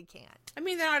things we can't. I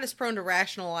mean, they're not as prone to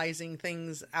rationalizing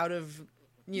things out of,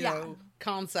 you know,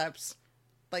 concepts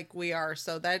like we are.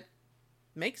 So that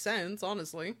makes sense,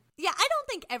 honestly. Yeah, I don't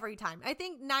think every time. I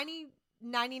think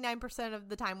 99% of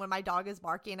the time when my dog is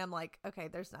barking, I'm like, okay,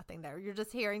 there's nothing there. You're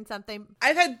just hearing something.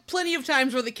 I've had plenty of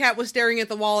times where the cat was staring at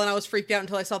the wall and I was freaked out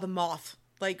until I saw the moth,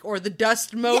 like, or the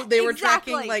dust mote they were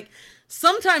tracking. Like,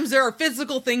 sometimes there are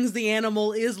physical things the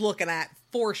animal is looking at,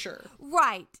 for sure.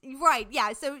 Right.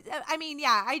 Yeah. So, I mean,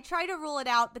 yeah, I try to rule it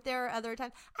out, but there are other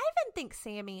times. I even think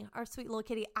Sammy, our sweet little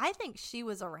kitty, I think she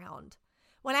was around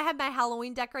when I had my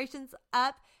Halloween decorations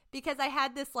up, because I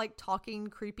had this like talking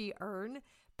creepy urn,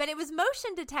 but it was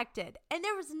motion detected and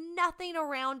there was nothing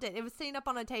around it. It was sitting up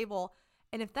on a table.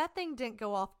 And if that thing didn't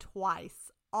go off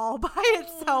twice all by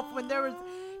itself when there was,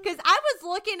 because I was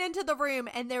looking into the room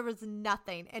and there was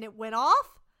nothing and it went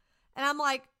off and I'm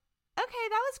like, okay,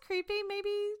 that was creepy. Maybe,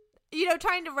 you know,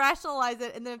 trying to rationalize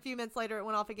it. And then a few minutes later it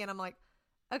went off again. I'm like,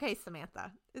 okay,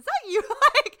 Samantha, is that you?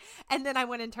 And then I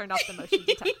went and turned off the motion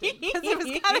detector because it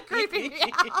was kind of creeping me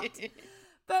out.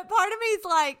 But part of me is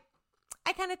like,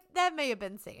 that may have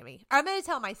been Sammy. I'm going to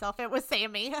tell myself it was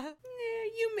Sammy.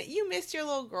 Yeah, you missed your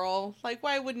little girl. Like,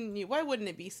 why wouldn't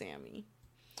it be Sammy?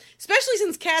 Especially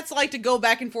since cats like to go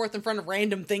back and forth in front of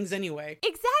random things anyway.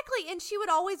 Exactly. And she would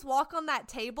always walk on that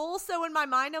table. So in my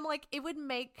mind, I'm like, it would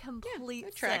make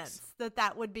complete sense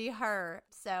that would be her.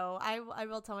 So I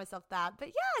will tell myself that. But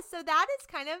yeah, so that is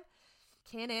kind of,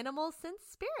 can animals sense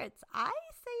spirits? I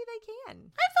say they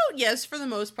can. I vote yes for the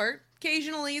most part.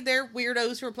 Occasionally, they're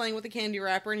weirdos who are playing with a candy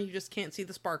wrapper and you just can't see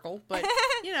the sparkle. But,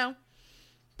 you know,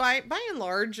 by and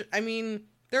large, I mean,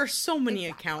 there are so many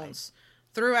accounts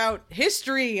throughout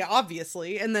history,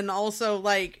 obviously, and then also,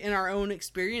 like, in our own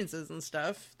experiences and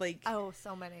stuff. Like, oh,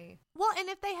 so many. Well, and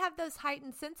if they have those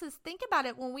heightened senses, think about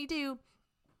it. When we do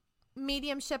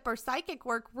mediumship or psychic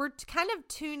work, we're kind of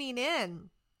tuning in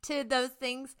to those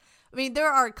things. I mean,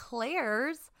 there are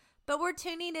clairs, but we're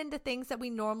tuning into things that we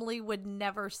normally would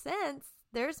never sense.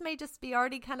 Theirs may just be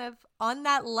already kind of on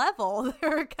that level.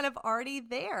 They're kind of already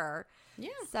there. Yeah.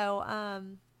 So,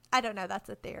 I don't know. That's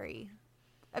a theory.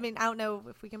 I mean, I don't know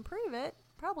if we can prove it.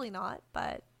 Probably not,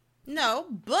 but. No,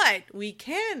 but we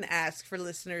can ask for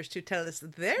listeners to tell us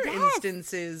their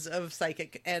instances of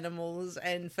psychic animals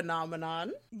and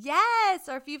phenomenon. Yes,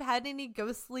 or if you've had any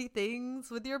ghostly things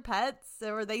with your pets,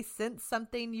 or they sense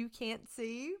something you can't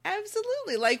see.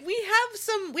 Absolutely. Like, we have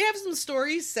some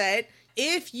stories set.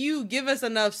 If you give us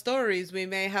enough stories, we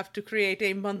may have to create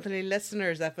a monthly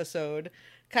listeners episode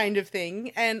kind of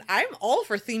thing. And I'm all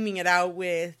for theming it out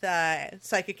with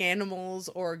psychic animals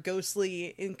or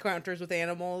ghostly encounters with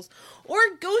animals or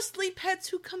ghostly pets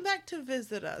who come back to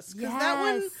visit us.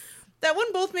 Because that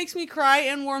one both makes me cry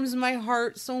and warms my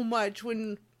heart so much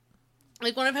when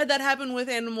I've had that happen with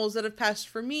animals that have passed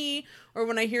for me, or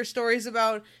when I hear stories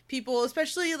about people,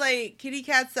 especially like kitty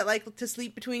cats that like to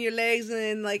sleep between your legs, and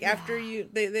then like after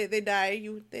they die,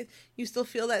 you still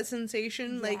feel that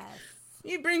sensation. Yes. Like,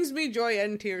 it brings me joy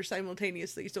and tears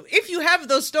simultaneously. So if you have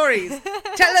those stories,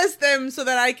 tell us them so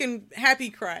that I can happy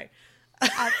cry.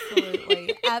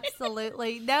 Absolutely.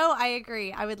 Absolutely. No, I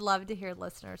agree. I would love to hear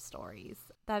listener stories.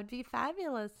 That'd be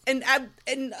fabulous. And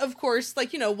of course,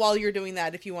 like, you know, while you're doing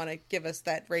that, if you want to give us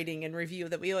that rating and review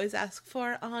that we always ask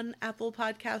for on Apple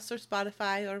Podcasts or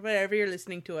Spotify or wherever you're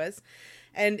listening to us.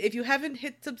 And if you haven't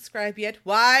hit subscribe yet,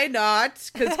 why not?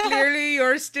 Because clearly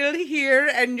you're still here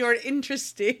and you're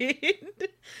interested.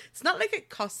 It's not like it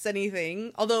costs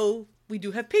anything, although we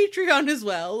do have Patreon as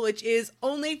well, which is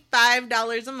only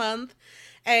 $5 a month.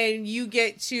 And you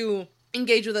get to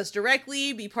engage with us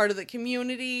directly, be part of the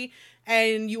community,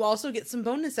 and you also get some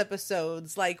bonus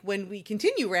episodes. Like when we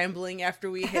continue rambling after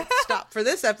we hit stop for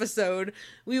this episode,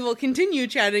 we will continue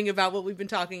chatting about what we've been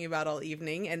talking about all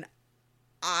evening. And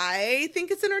I think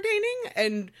it's entertaining,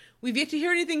 and we've yet to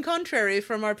hear anything contrary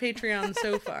from our Patreon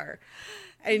so far.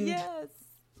 And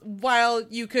while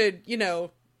you could, you know,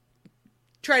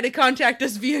 try to contact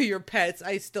us via your pets,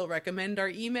 I still recommend our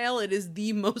email. It is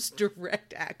the most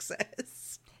direct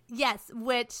access. Yes,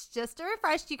 which, just to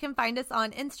refresh, you can find us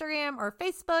on Instagram or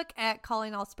Facebook at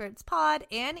Calling All Spirits Pod,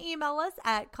 and email us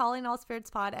at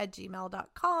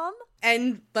callingallspiritspod@gmail.com.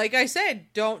 And like I said,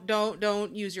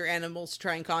 don't use your animals to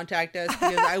try and contact us,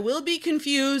 because I will be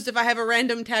confused if I have a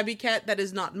random tabby cat that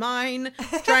is not mine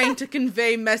trying to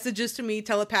convey messages to me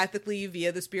telepathically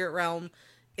via the spirit realm.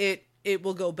 It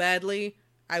will go badly.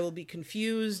 I will be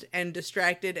confused and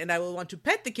distracted, and I will want to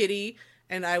pet the kitty,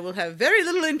 and I will have very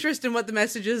little interest in what the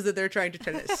message is that they're trying to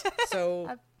tell us.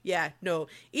 So Yeah, no.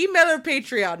 Email or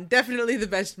Patreon, definitely the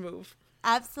best move.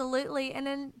 Absolutely. And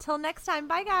until next time,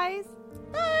 bye guys.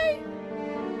 Bye.